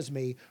last name as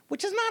me,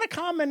 which is not a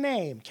common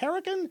name.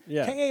 Kareken,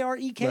 Yeah.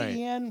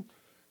 Kareken.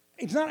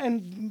 It's not,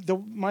 and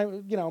my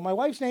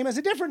wife's name is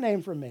a different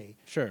name from me.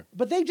 Sure.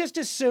 But they just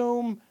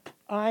assume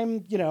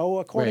I'm,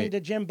 according Right. to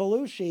Jim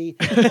Belushi,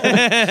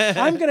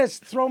 I'm going to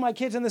throw my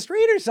kids in the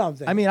street or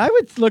something. I mean, I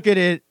would look at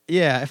it.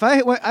 Yeah. If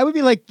I would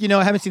be like,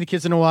 I haven't seen the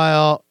kids in a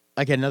while.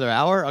 I get another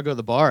hour. I'll go to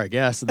the bar, I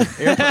guess. At the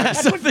airport or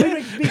that's what something. we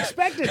would be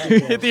expected to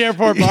do. At the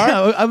airport bar?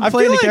 Yeah, I'm I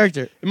playing feel the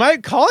character.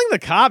 Calling the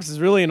cops is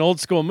really an old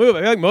school move.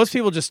 I feel like most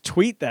people just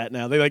tweet that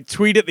now. They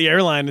tweet at the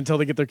airline until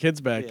they get their kids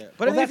back.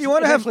 But I mean, if That's- you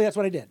want to have eventually that's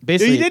what I did.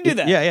 basically, You did do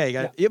that. Yeah, you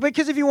got it. Yeah,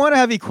 because if you want to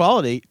have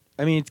equality,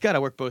 I mean, it's got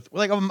to work both.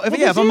 Like, Well, if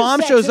this a is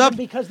mom shows sexism up,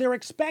 because they're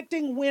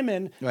expecting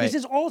women. Right. This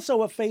is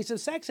also a face of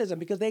sexism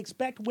because they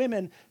expect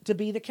women to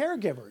be the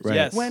caregivers. Right.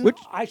 Yes. When Which-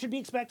 I should be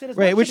expected as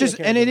right? much Which to is,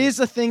 be a and it caregiver. is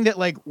a thing that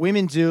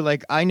women do.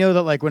 I know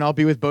that when I'll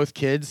be with both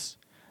kids,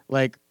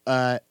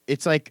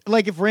 it's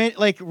if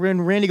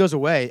when Randy goes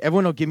away,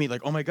 everyone will give me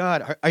oh my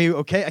God, are you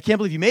okay? I can't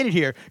believe you made it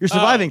here. You're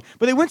surviving.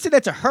 But they wouldn't say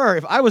that to her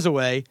if I was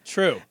away.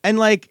 True. And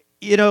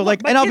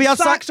Look, my and I'll be kids'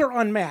 outside. socks are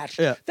unmatched.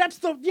 Yeah. That's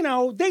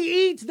they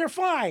eat, they're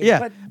fine.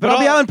 Yeah, but I'll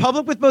be all- out in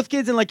public with both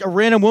kids, and a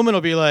random woman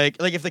will be like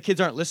if the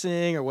kids aren't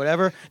listening or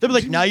whatever, they'll be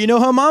like, "Now you know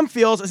how mom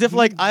feels," as if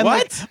I'm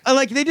What?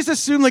 they just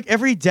assume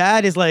every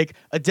dad is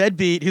a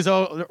deadbeat who's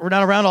we're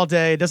not around all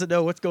day, doesn't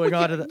know what's going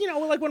on.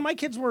 When my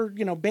kids were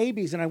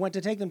babies and I went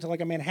to take them to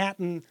a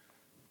Manhattan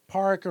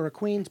park or a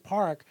Queens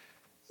park,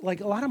 a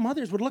lot of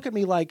mothers would look at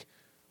me like,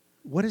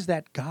 "What is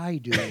that guy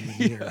doing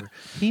here?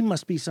 He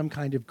must be some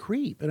kind of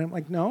creep." And I'm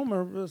like, "No, I'm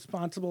a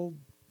responsible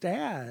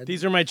dad.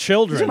 These are my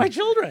children. These are my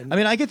children." I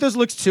mean, I get those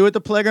looks too at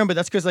the playground, but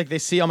that's because they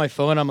see on my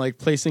phone I'm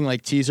placing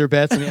teaser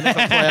bets in the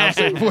NFL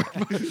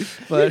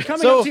playoffs. You're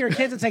coming up to your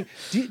kids and saying,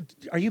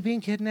 "Are you being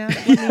kidnapped?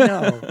 Let me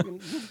know."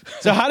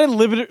 So how did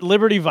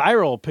Liberty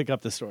Viral pick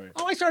up the story?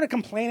 Oh, I started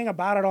complaining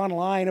about it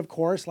online, of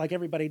course, like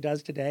everybody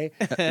does today.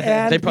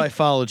 And They probably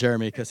follow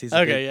Jeremy because he's he's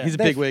a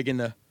They- big wig in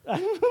the.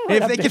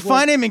 If they could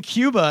find him in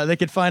Cuba, they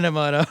could find him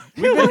on.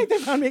 they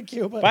found me in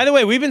Cuba. By the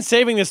way, we've been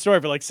saving this story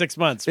for 6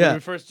 months. When Yeah. we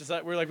first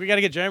decided, we got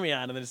to get Jeremy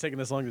on, and then it's taking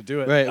this long to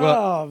do it. Right.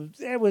 Well,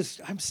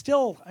 I'm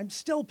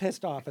still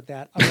pissed off at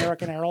that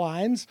American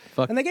Airlines.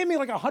 Fuck. And they gave me a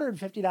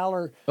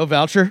 $150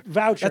 voucher.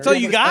 voucher. That's all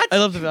you got? I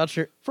love the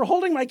voucher. For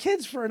holding my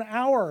kids for an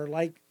hour.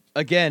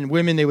 Again,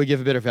 women they would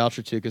give a better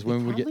voucher to because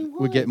women probably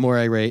would get more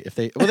irate if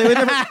they. Well, they would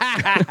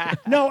never.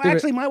 No,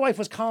 actually, my wife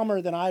was calmer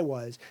than I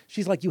was.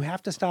 She's like, "You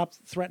have to stop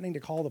threatening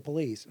to call the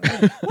police." I'm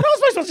like, what else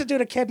am I supposed to do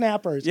to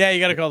kidnappers? Yeah, you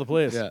got to call the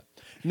police. Yeah.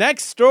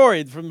 Next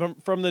story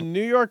from the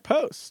New York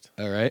Post.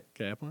 All right.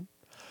 Okay, up one.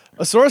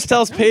 A source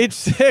tells Page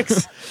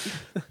 6.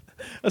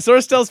 A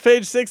source tells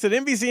Page 6 that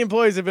NBC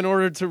employees have been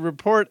ordered to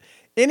report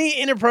any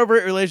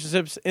inappropriate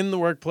relationships in the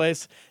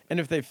workplace, and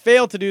if they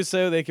fail to do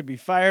so, they could be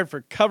fired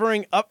for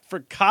covering up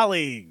for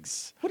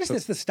colleagues. What is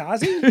this, the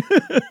Stasi?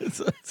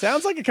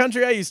 Sounds like a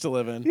country I used to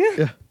live in.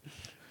 Yeah.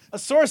 A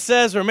source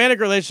says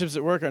romantic relationships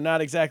at work are not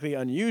exactly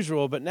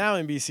unusual, but now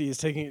NBC is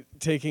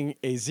taking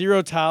a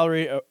zero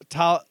tolerance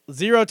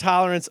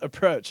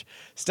approach.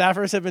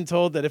 Staffers have been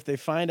told that if they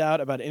find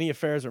out about any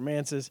affairs,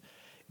 romances,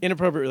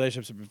 inappropriate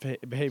relationships, or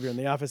behavior in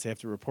the office, they have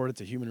to report it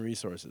to human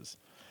resources.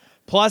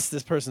 Plus,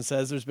 this person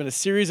says there's been a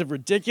series of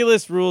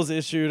ridiculous rules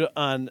issued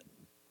on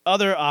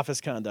other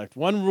office conduct.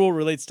 One rule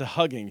relates to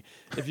hugging.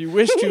 If you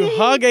wish to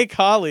hug a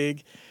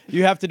colleague,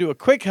 you have to do a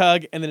quick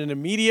hug and then an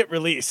immediate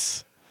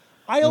release.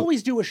 I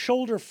always do a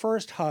shoulder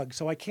first hug,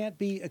 so I can't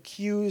be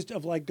accused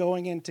of like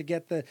going in to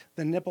get the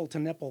nipple to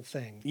nipple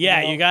thing. Yeah,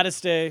 you know? you got to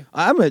stay.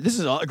 This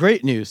is all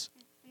great news.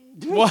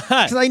 What?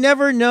 Because I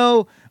never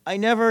know. I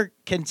never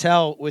can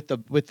tell with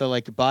the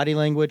like body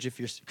language if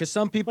you're because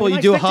some people Well, am you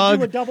I do a expected to hug,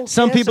 do a double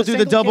some kiss, people a do the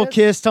single double kiss?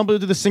 kiss, some people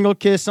do the single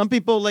kiss, some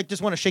people like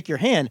just want to shake your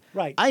hand.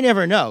 Right. I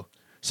never know.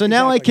 So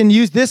now I Exactly. can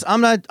use this. I'm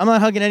not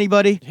hugging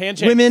anybody.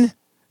 Handshakes. Women.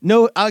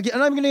 No, I'm not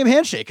even gonna give a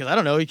handshake because I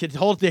don't know. You could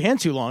hold the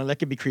hand too long. That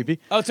could be creepy.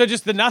 Oh, so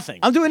just the nothing.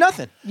 I'm doing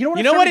nothing. You know what? You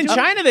I'm know what? trying In to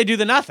do? China, they do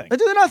the nothing. I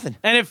do the nothing.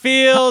 And it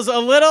feels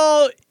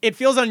it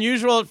feels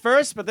unusual at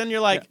first, but then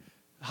you're like,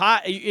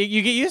 hot.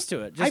 You get used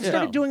to it. Just I've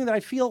started know. doing that.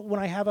 I feel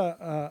when I have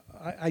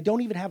I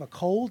don't even have a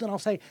cold, and I'll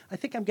say, I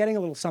think I'm getting a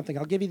little something.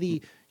 I'll give you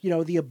the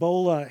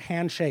Ebola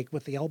handshake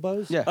with the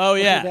elbows. Yeah. Oh, I'll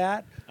do yeah.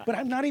 that. But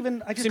I'm not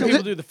even. I just Seen don't.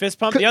 people do the fist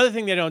pump. The other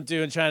thing they don't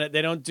do in China,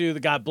 they don't do the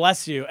God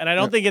bless you, and I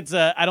don't think it's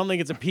a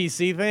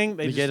PC thing.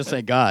 They You just, get to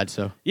say God.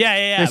 So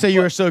yeah. they say you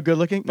but- were so good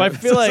looking. But I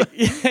feel like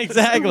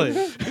exactly.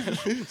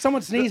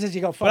 Someone sneezes,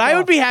 you go. Fuck But I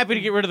would off. be happy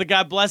to get rid of the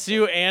God bless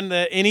you and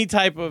any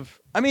type of.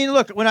 I mean,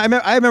 look, when I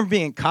remember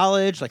being in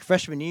college, like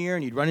freshman year,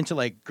 and you'd run into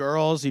like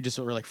girls you just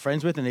were like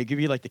friends with, and they give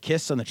you like the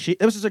kiss on the cheek.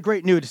 This is a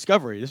great new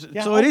discovery.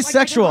 Yeah, So it is like, I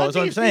sexual, love is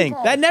what I'm these saying.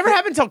 people. That never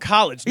happened until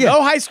college. Yeah.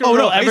 No high school Oh, no,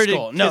 girl high ever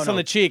school. did No, kiss on no.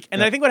 the cheek. And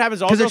Yeah. I think what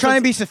happens also Because they're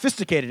trying to since- be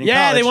sophisticated in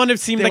Yeah, college. they want to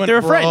seem They like want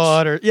they're French.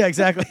 broad yeah,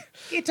 exactly.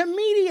 It's a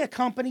media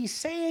company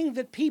saying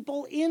that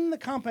people in the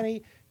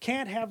company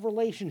can't have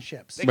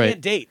relationships. They Right.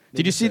 can't date.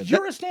 Did you see that?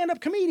 You're a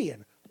stand-up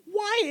comedian.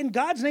 Why in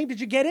God's name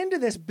did you get into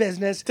this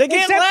business? To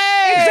get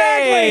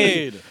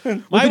laid!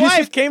 Exactly. My did you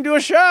wife see- came to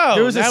a show.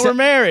 There was a now se- we're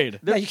married.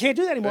 Yeah, you can't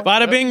do that anymore.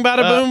 Bada bing,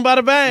 bada boom,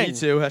 bada bang. Me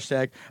too.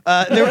 Hashtag.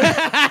 There,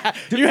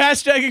 You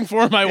hashtagging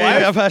for my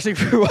wife? I'm hashtagging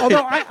for wife.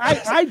 Although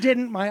I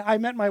didn't. I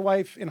met my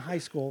wife in high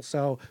school,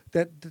 so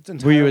that's Were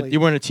entirely. you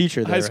weren't a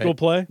teacher there, High school right?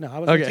 play? No, I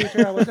wasn't Okay. a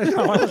teacher. I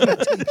wasn't a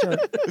teacher.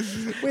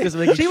 Wait, Just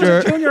making she sure.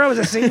 was a junior. I was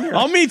a senior.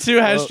 I'll meet you.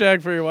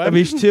 Hashtag for your wife. I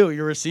mean, too.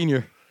 You're a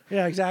senior.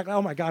 Yeah, exactly.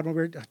 Oh my God, when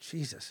we were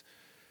Jesus.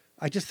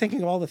 I just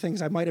thinking of all the things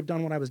I might have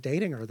done when I was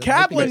dating her. that might be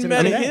Kaplan considered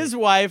met today. his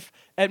wife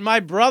at my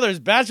brother's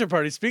bachelor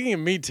party. Speaking of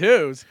Me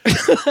Too's,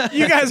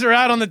 you guys are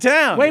out on the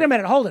town. Wait a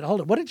minute, hold it.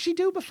 What did she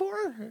do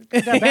before?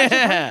 That bachelor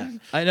Yeah. party?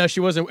 I know she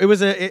wasn't. It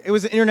was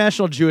an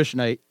international Jewish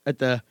night at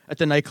the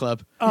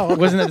nightclub. Oh, okay. It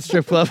wasn't at the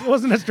strip club. It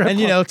wasn't a strip And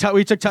club.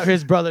 we took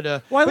his brother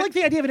to. Well, I like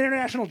the idea of an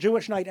international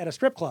Jewish night at a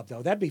strip club,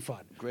 though. That'd be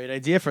fun. Great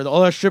idea for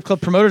all our strip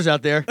club promoters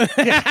out there. Who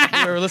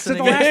are So listening.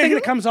 the last thing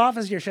that comes off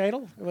is your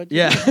shadle?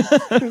 Yeah.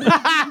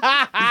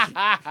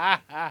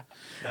 I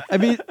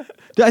mean,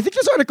 I think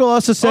this article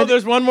also Oh, said.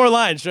 there's one more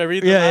line. Should I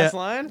read the Yeah, last yeah.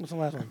 line? What's the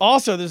last one?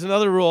 Also, there's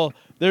another rule.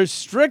 There's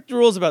strict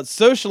rules about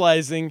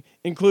socializing,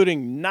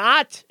 including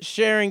not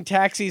sharing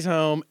taxis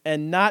home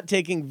and not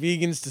taking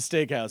vegans to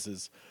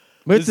steakhouses.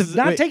 What's this the- is-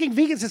 Not wait. taking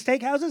vegans to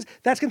steakhouses?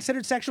 That's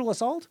considered sexual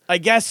assault? I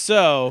guess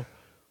so.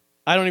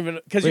 I don't even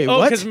because Wait,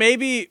 what?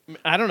 maybe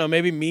I don't know.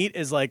 Maybe meat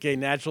is like a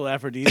natural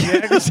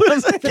aphrodisiac. or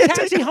something. The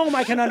taxi home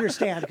I can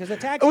understand because the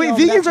taxi Oh, wait, home,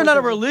 vegans that's are what not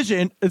a the-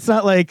 religion. It's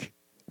not like.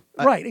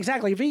 Right,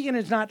 exactly. Vegan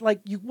is not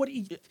like you. What?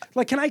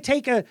 Like, can I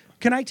take a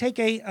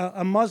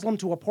Muslim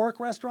to a pork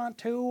restaurant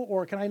too,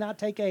 or can I not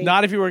take a?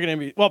 Not if you work at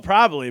NBC. Well,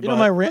 probably. You but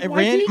know, But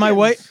why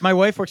vegans? my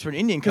wife works for an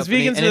Indian 'Cause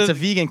company, vegans and are it's the- a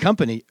vegan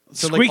company.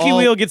 So like squeaky all-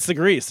 wheel gets the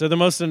grease. They're the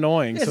most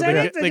annoying. Is So that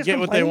they, it? They they just get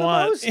what they complain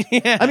about want. those?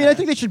 Yeah. I mean, I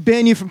think they should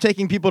ban you from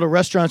taking people to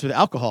restaurants with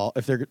alcohol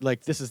if they're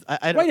like this is.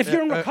 I don't, Right, if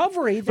you're in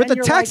recovery, But then the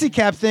you're taxi like,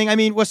 cab thing, I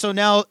mean, so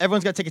now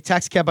everyone's got to take a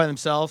taxi cab by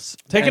themselves.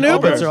 Take and an all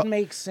Uber. bets are- Doesn't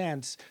make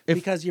sense If-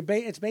 because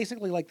it's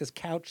basically like this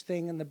couch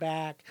thing in the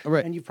back,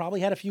 Right. and you probably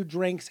had a few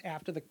drinks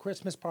after the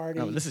Christmas party.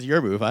 Oh, this is your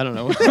move. I don't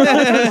know.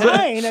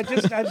 Fine.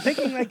 I'm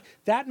thinking like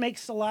that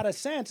makes a lot of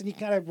sense, and you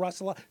kind of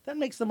rustle. That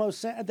makes the most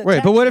sense.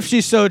 Right, but what if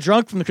she's so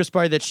drunk from the Christmas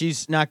party that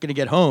she's not going to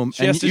get home?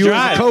 She and has to you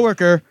drive. as a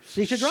coworker,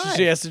 she should drive?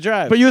 She has to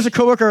drive. but you as a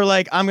coworker are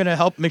like, I'm going to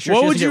help make sure.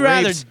 What she would doesn't you get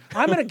rather? raped.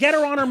 I'm going to get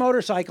her on her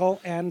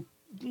motorcycle and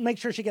make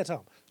sure she gets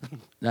home.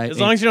 As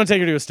long as you don't take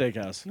her to a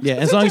steakhouse. yeah,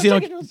 as long as you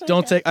Don't take it to a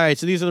don't steakhouse. take. All right,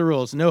 so these are the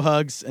rules: no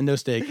hugs and no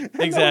steak.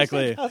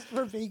 Exactly. Just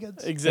for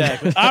vegans.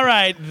 Exactly. All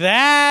right,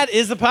 that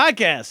is the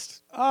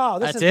podcast. Oh,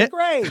 this That's has been it?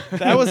 great.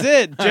 That was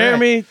it.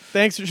 Jeremy,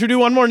 thanks. Should we do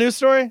one more news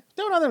story?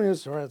 Do another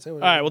news story. All All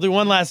right, we'll do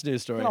one last news You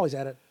story. can always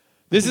edit.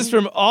 This is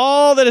from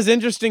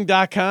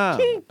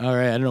allthatisinteresting.com. All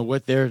right, I don't know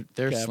what their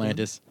slant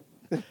is.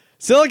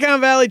 Silicon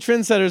Valley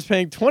trendsetters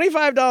paying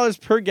 $25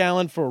 per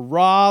gallon for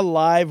raw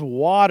live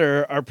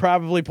water are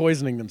probably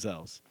poisoning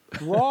themselves.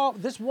 Raw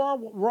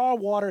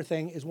water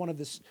thing is one of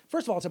this.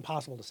 First of all, it's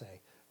impossible to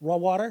say. Raw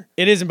water?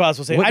 It is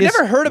impossible to say. What I is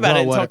never heard about raw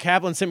it until water?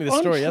 Kaplan sent me the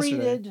story yesterday.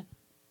 Untreated,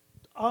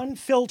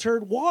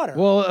 unfiltered water.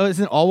 Well,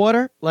 isn't it all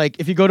water? Like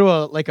if you go to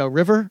a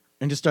river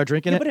and just start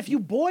drinking yeah, it. but if you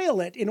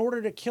boil it in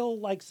order to kill,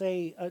 like,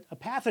 say, a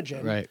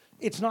pathogen, Right.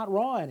 it's not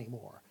raw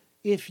anymore.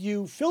 If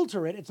you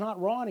filter it, it's not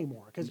raw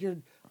anymore because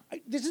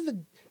this is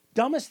the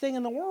dumbest thing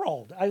in the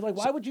world.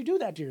 Why would you do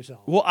that to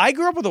yourself? Well, I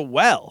grew up with a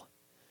well.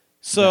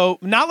 So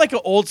not like an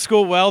old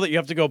school well that you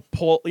have to go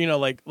pull,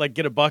 like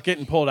get a bucket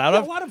and pull it out Yeah,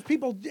 of. a lot of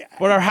people.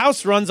 But our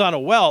house runs on a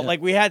well.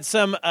 Like we had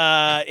some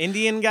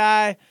Indian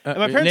guy. And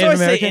my parents Native always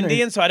say American,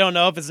 Indian, so I don't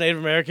know if it's Native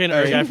American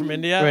or a guy from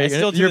India. Right, I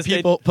still to your this day-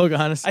 people,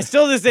 Pocahontas. I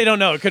still to this day don't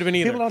know. It could have been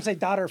either. People don't say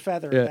dot or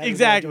feather. Yeah. That is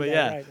Exactly, what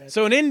yeah. I do, right.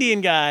 So an Indian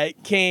guy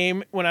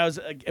came when I was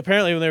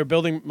apparently when they were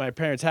building my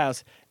parents'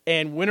 house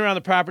and went around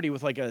the property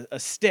with like a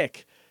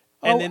stick.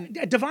 And then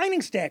a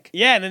divining stick.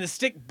 yeah, and then the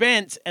stick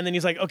bent, and then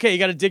he's like, "Okay, you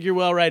got to dig your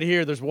well right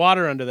here. There's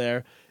water under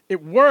there."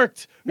 It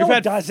worked. No,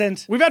 it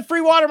doesn't. We've had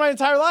free water my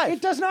entire life. It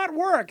does not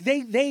work.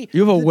 They.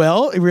 You have a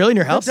well really in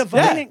your house? The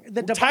divining,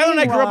 the Tyler and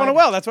I divining grew up on a rod-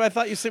 well. That's why I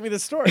thought you sent me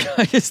this story.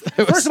 I just thought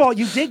it was- First of all,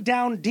 you dig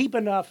down deep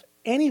enough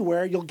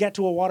anywhere, you'll get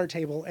to a water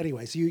table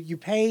anyway. So you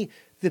pay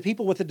the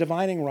people with the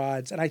divining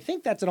rods, and I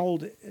think that's an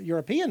old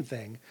European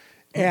thing.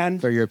 And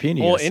for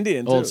European, Old yes.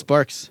 Indian, old too.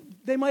 Sparks.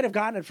 they might have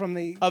gotten it from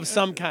the Of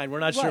some kind. We're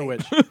not sure right.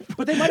 which.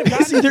 but they might have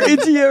gotten Either it.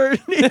 India or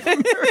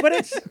But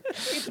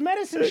it's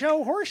medicine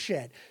show horse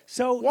shit.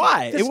 So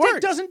Why? The It stick works.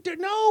 doesn't do,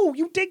 no.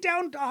 You dig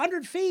down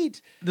 100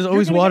 feet. There's you're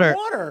always gonna get water.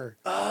 water.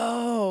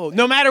 Oh,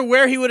 no matter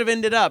where he would have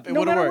ended up, it No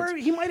would have matter worked.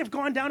 where he might have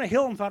gone down a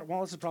hill and thought,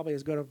 well, this is probably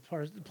as good a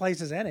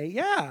place as any.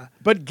 Yeah.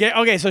 But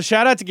okay, so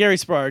shout out to Gary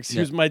Sparks, Yeah.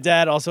 who's my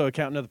dad, also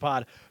accountant of the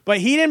pod. But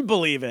he didn't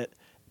believe it,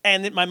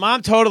 and my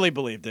mom totally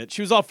believed it.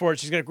 She was all for it.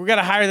 She's like, "We got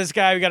to hire this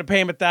guy. We got to pay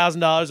him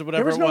 $1,000 or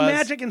whatever There was it no was."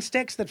 magic in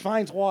sticks that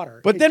finds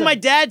water. But It then my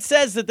doesn't- dad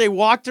says that they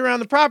walked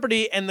around the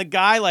property, and the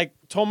guy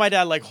told my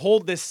dad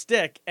hold this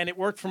stick, and it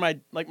worked for my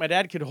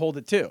dad could hold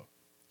it too.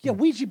 Yeah,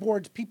 Ouija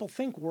boards people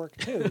think work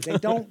too. They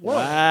don't work.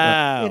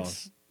 Wow.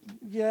 It's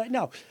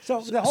no.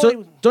 So the whole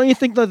So don't you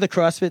think that the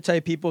CrossFit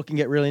type people can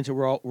get really into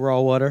raw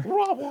water?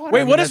 raw water.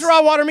 Wait, what does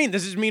raw water mean?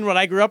 Does this mean what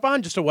I grew up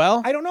on? Just a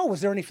well? I don't know.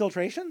 Was there any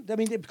filtration? I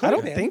mean, it could I have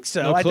don't been. think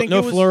so. No, I think no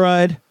it was,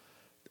 fluoride.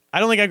 I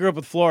don't think I grew up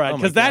with fluoride Oh my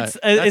because God. that's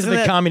a isn't big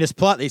it? communist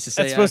plot. They used to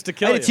say That's supposed to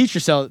kill I had a you. teacher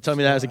tell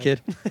me that as a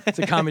kid. It's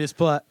a communist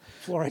plot.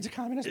 Fluoride's a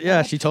communist. Yeah,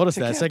 product. she told us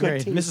They that. can't Second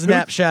have grade. good Mrs. teeth.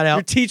 Knapp, shout out.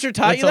 Your teacher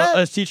taught you That's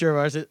that? a teacher of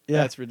ours. Yeah,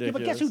 That's Yeah, ridiculous.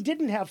 but guess who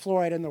didn't have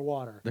fluoride in their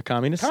water? the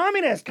communists.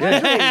 Communist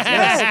countries.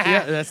 yes.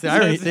 Yeah, that's the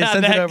irony. It's They not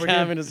sent it that over here.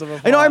 communist of a I know.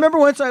 I plot. remember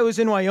once I was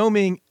in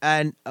Wyoming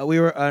and we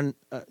were on.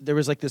 There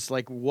was this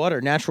water,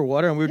 natural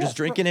water, and we were Yeah, just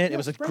drinking it. yeah, It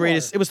was the spring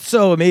greatest. water. It was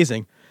so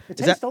amazing. It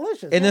Is tastes that-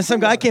 delicious. And then Yeah, some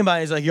spring guy water. came by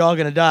and he's like, "Y'all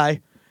gonna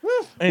die."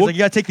 And he's like, "You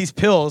gotta take these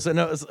pills." And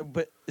I was,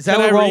 but is that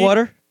Can I what raw read-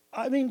 water?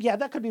 I mean, yeah,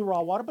 that could be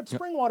raw water, but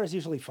spring water is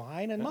usually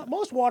fine, and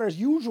most water is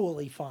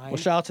usually fine. Well,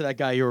 shout out to that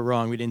guy. You were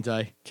wrong. We didn't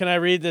die. Can I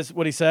read this?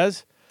 What he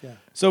says? Yeah.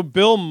 So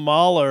Bill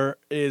Mahler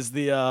is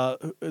a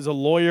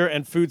lawyer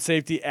and food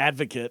safety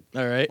advocate.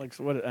 All right.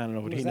 So what I don't know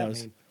what What he does that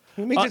knows. mean?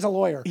 He means he's a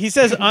lawyer. He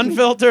says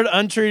unfiltered,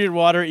 untreated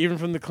water, even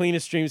from the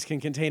cleanest streams, can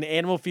contain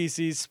animal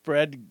feces,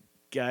 spread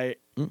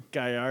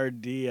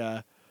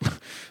Giardia,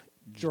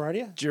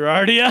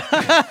 Gerardia?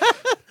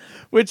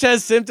 which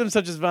has symptoms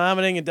such as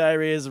vomiting and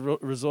diarrhea as a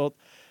result,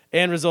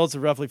 and results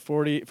of roughly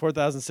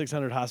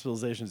 4,600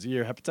 hospitalizations a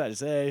year.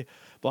 Hepatitis A,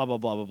 blah blah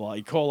blah blah blah.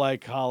 E. coli,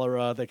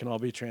 cholera, they can all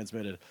be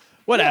transmitted.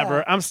 Whatever.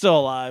 Yeah. I'm still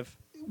alive.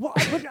 Well,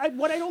 but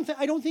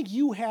I don't think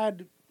you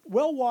had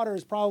well water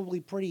is probably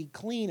pretty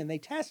clean, and they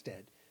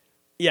tested.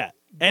 Yeah,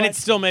 and But- it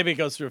still maybe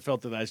goes through a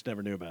filter that I just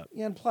never knew about.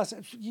 Yeah, and plus,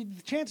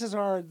 chances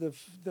are the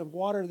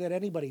water that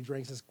anybody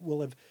drinks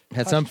will have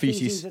Had touched some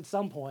feces. at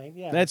some point.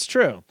 Yeah, That's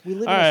true. we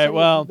live All in a right. city with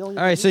Well, billions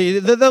All right. of So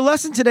people. the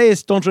lesson today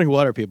is don't drink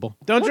water, people.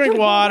 don't drink drink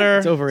water.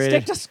 It's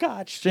overrated. Stick to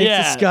scotch. Drink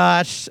Yeah. the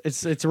scotch.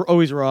 It's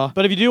always raw.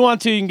 But if you do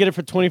want to, you can get it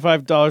for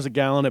 $25 a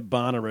gallon at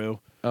Bonnaroo.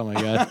 Oh my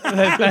god.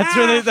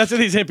 That's what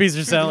these hippies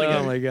are selling.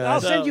 Oh my I'll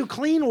god. send you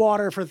clean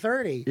water for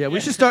 30. Yeah, we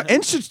should start.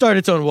 And should start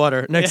its own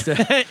water next to.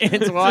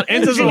 into the water.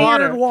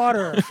 Engineered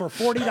water for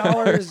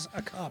 $40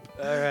 a cup.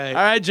 All right. All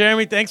right,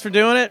 Jeremy, thanks for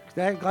doing it.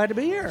 Glad to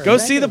be here. Go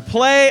Thank see you. the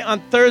play on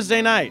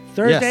Thursday night.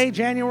 Thursday, Yes.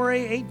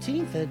 January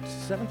 18th at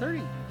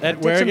 7:30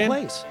 At where Dixon again?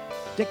 Place.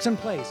 Dixon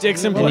Place.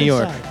 Dixon on the Place.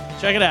 Lower In New East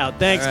Side. Check it out.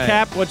 Thanks, All right.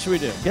 Cap. What should we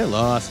do? Get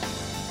lost.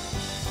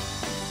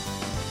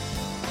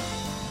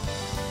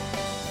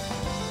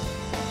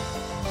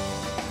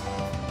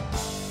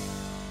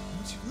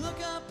 Won't you look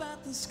up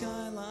at the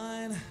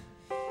skyline,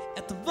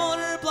 at the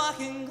border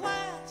blocking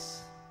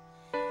glass,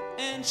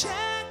 and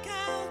check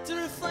out the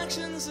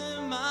reflections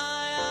in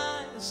my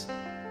eyes?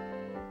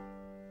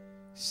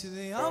 See,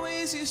 they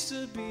always used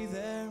to be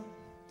there,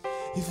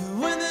 even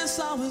when this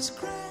all was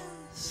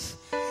grass,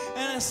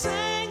 and I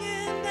sang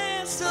and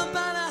danced up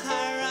on a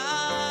high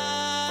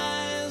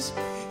rise,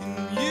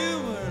 and you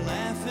were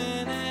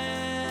laughing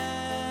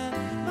at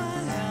my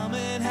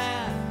helmet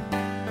hat,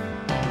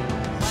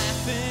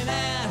 laughing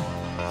at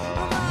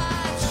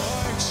my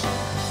torch.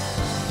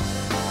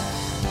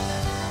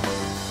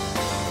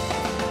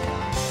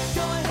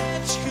 Go ahead.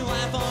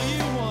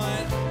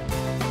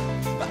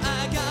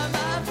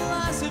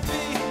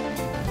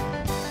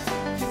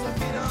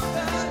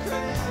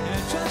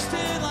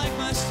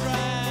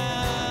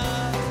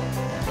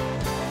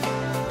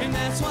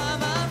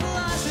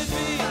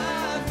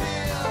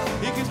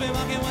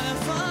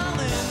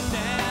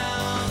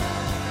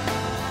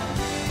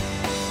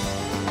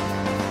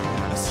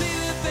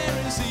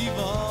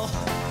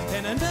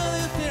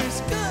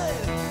 there's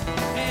good,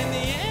 and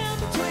the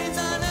in-betweens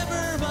I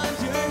never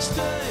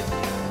understood.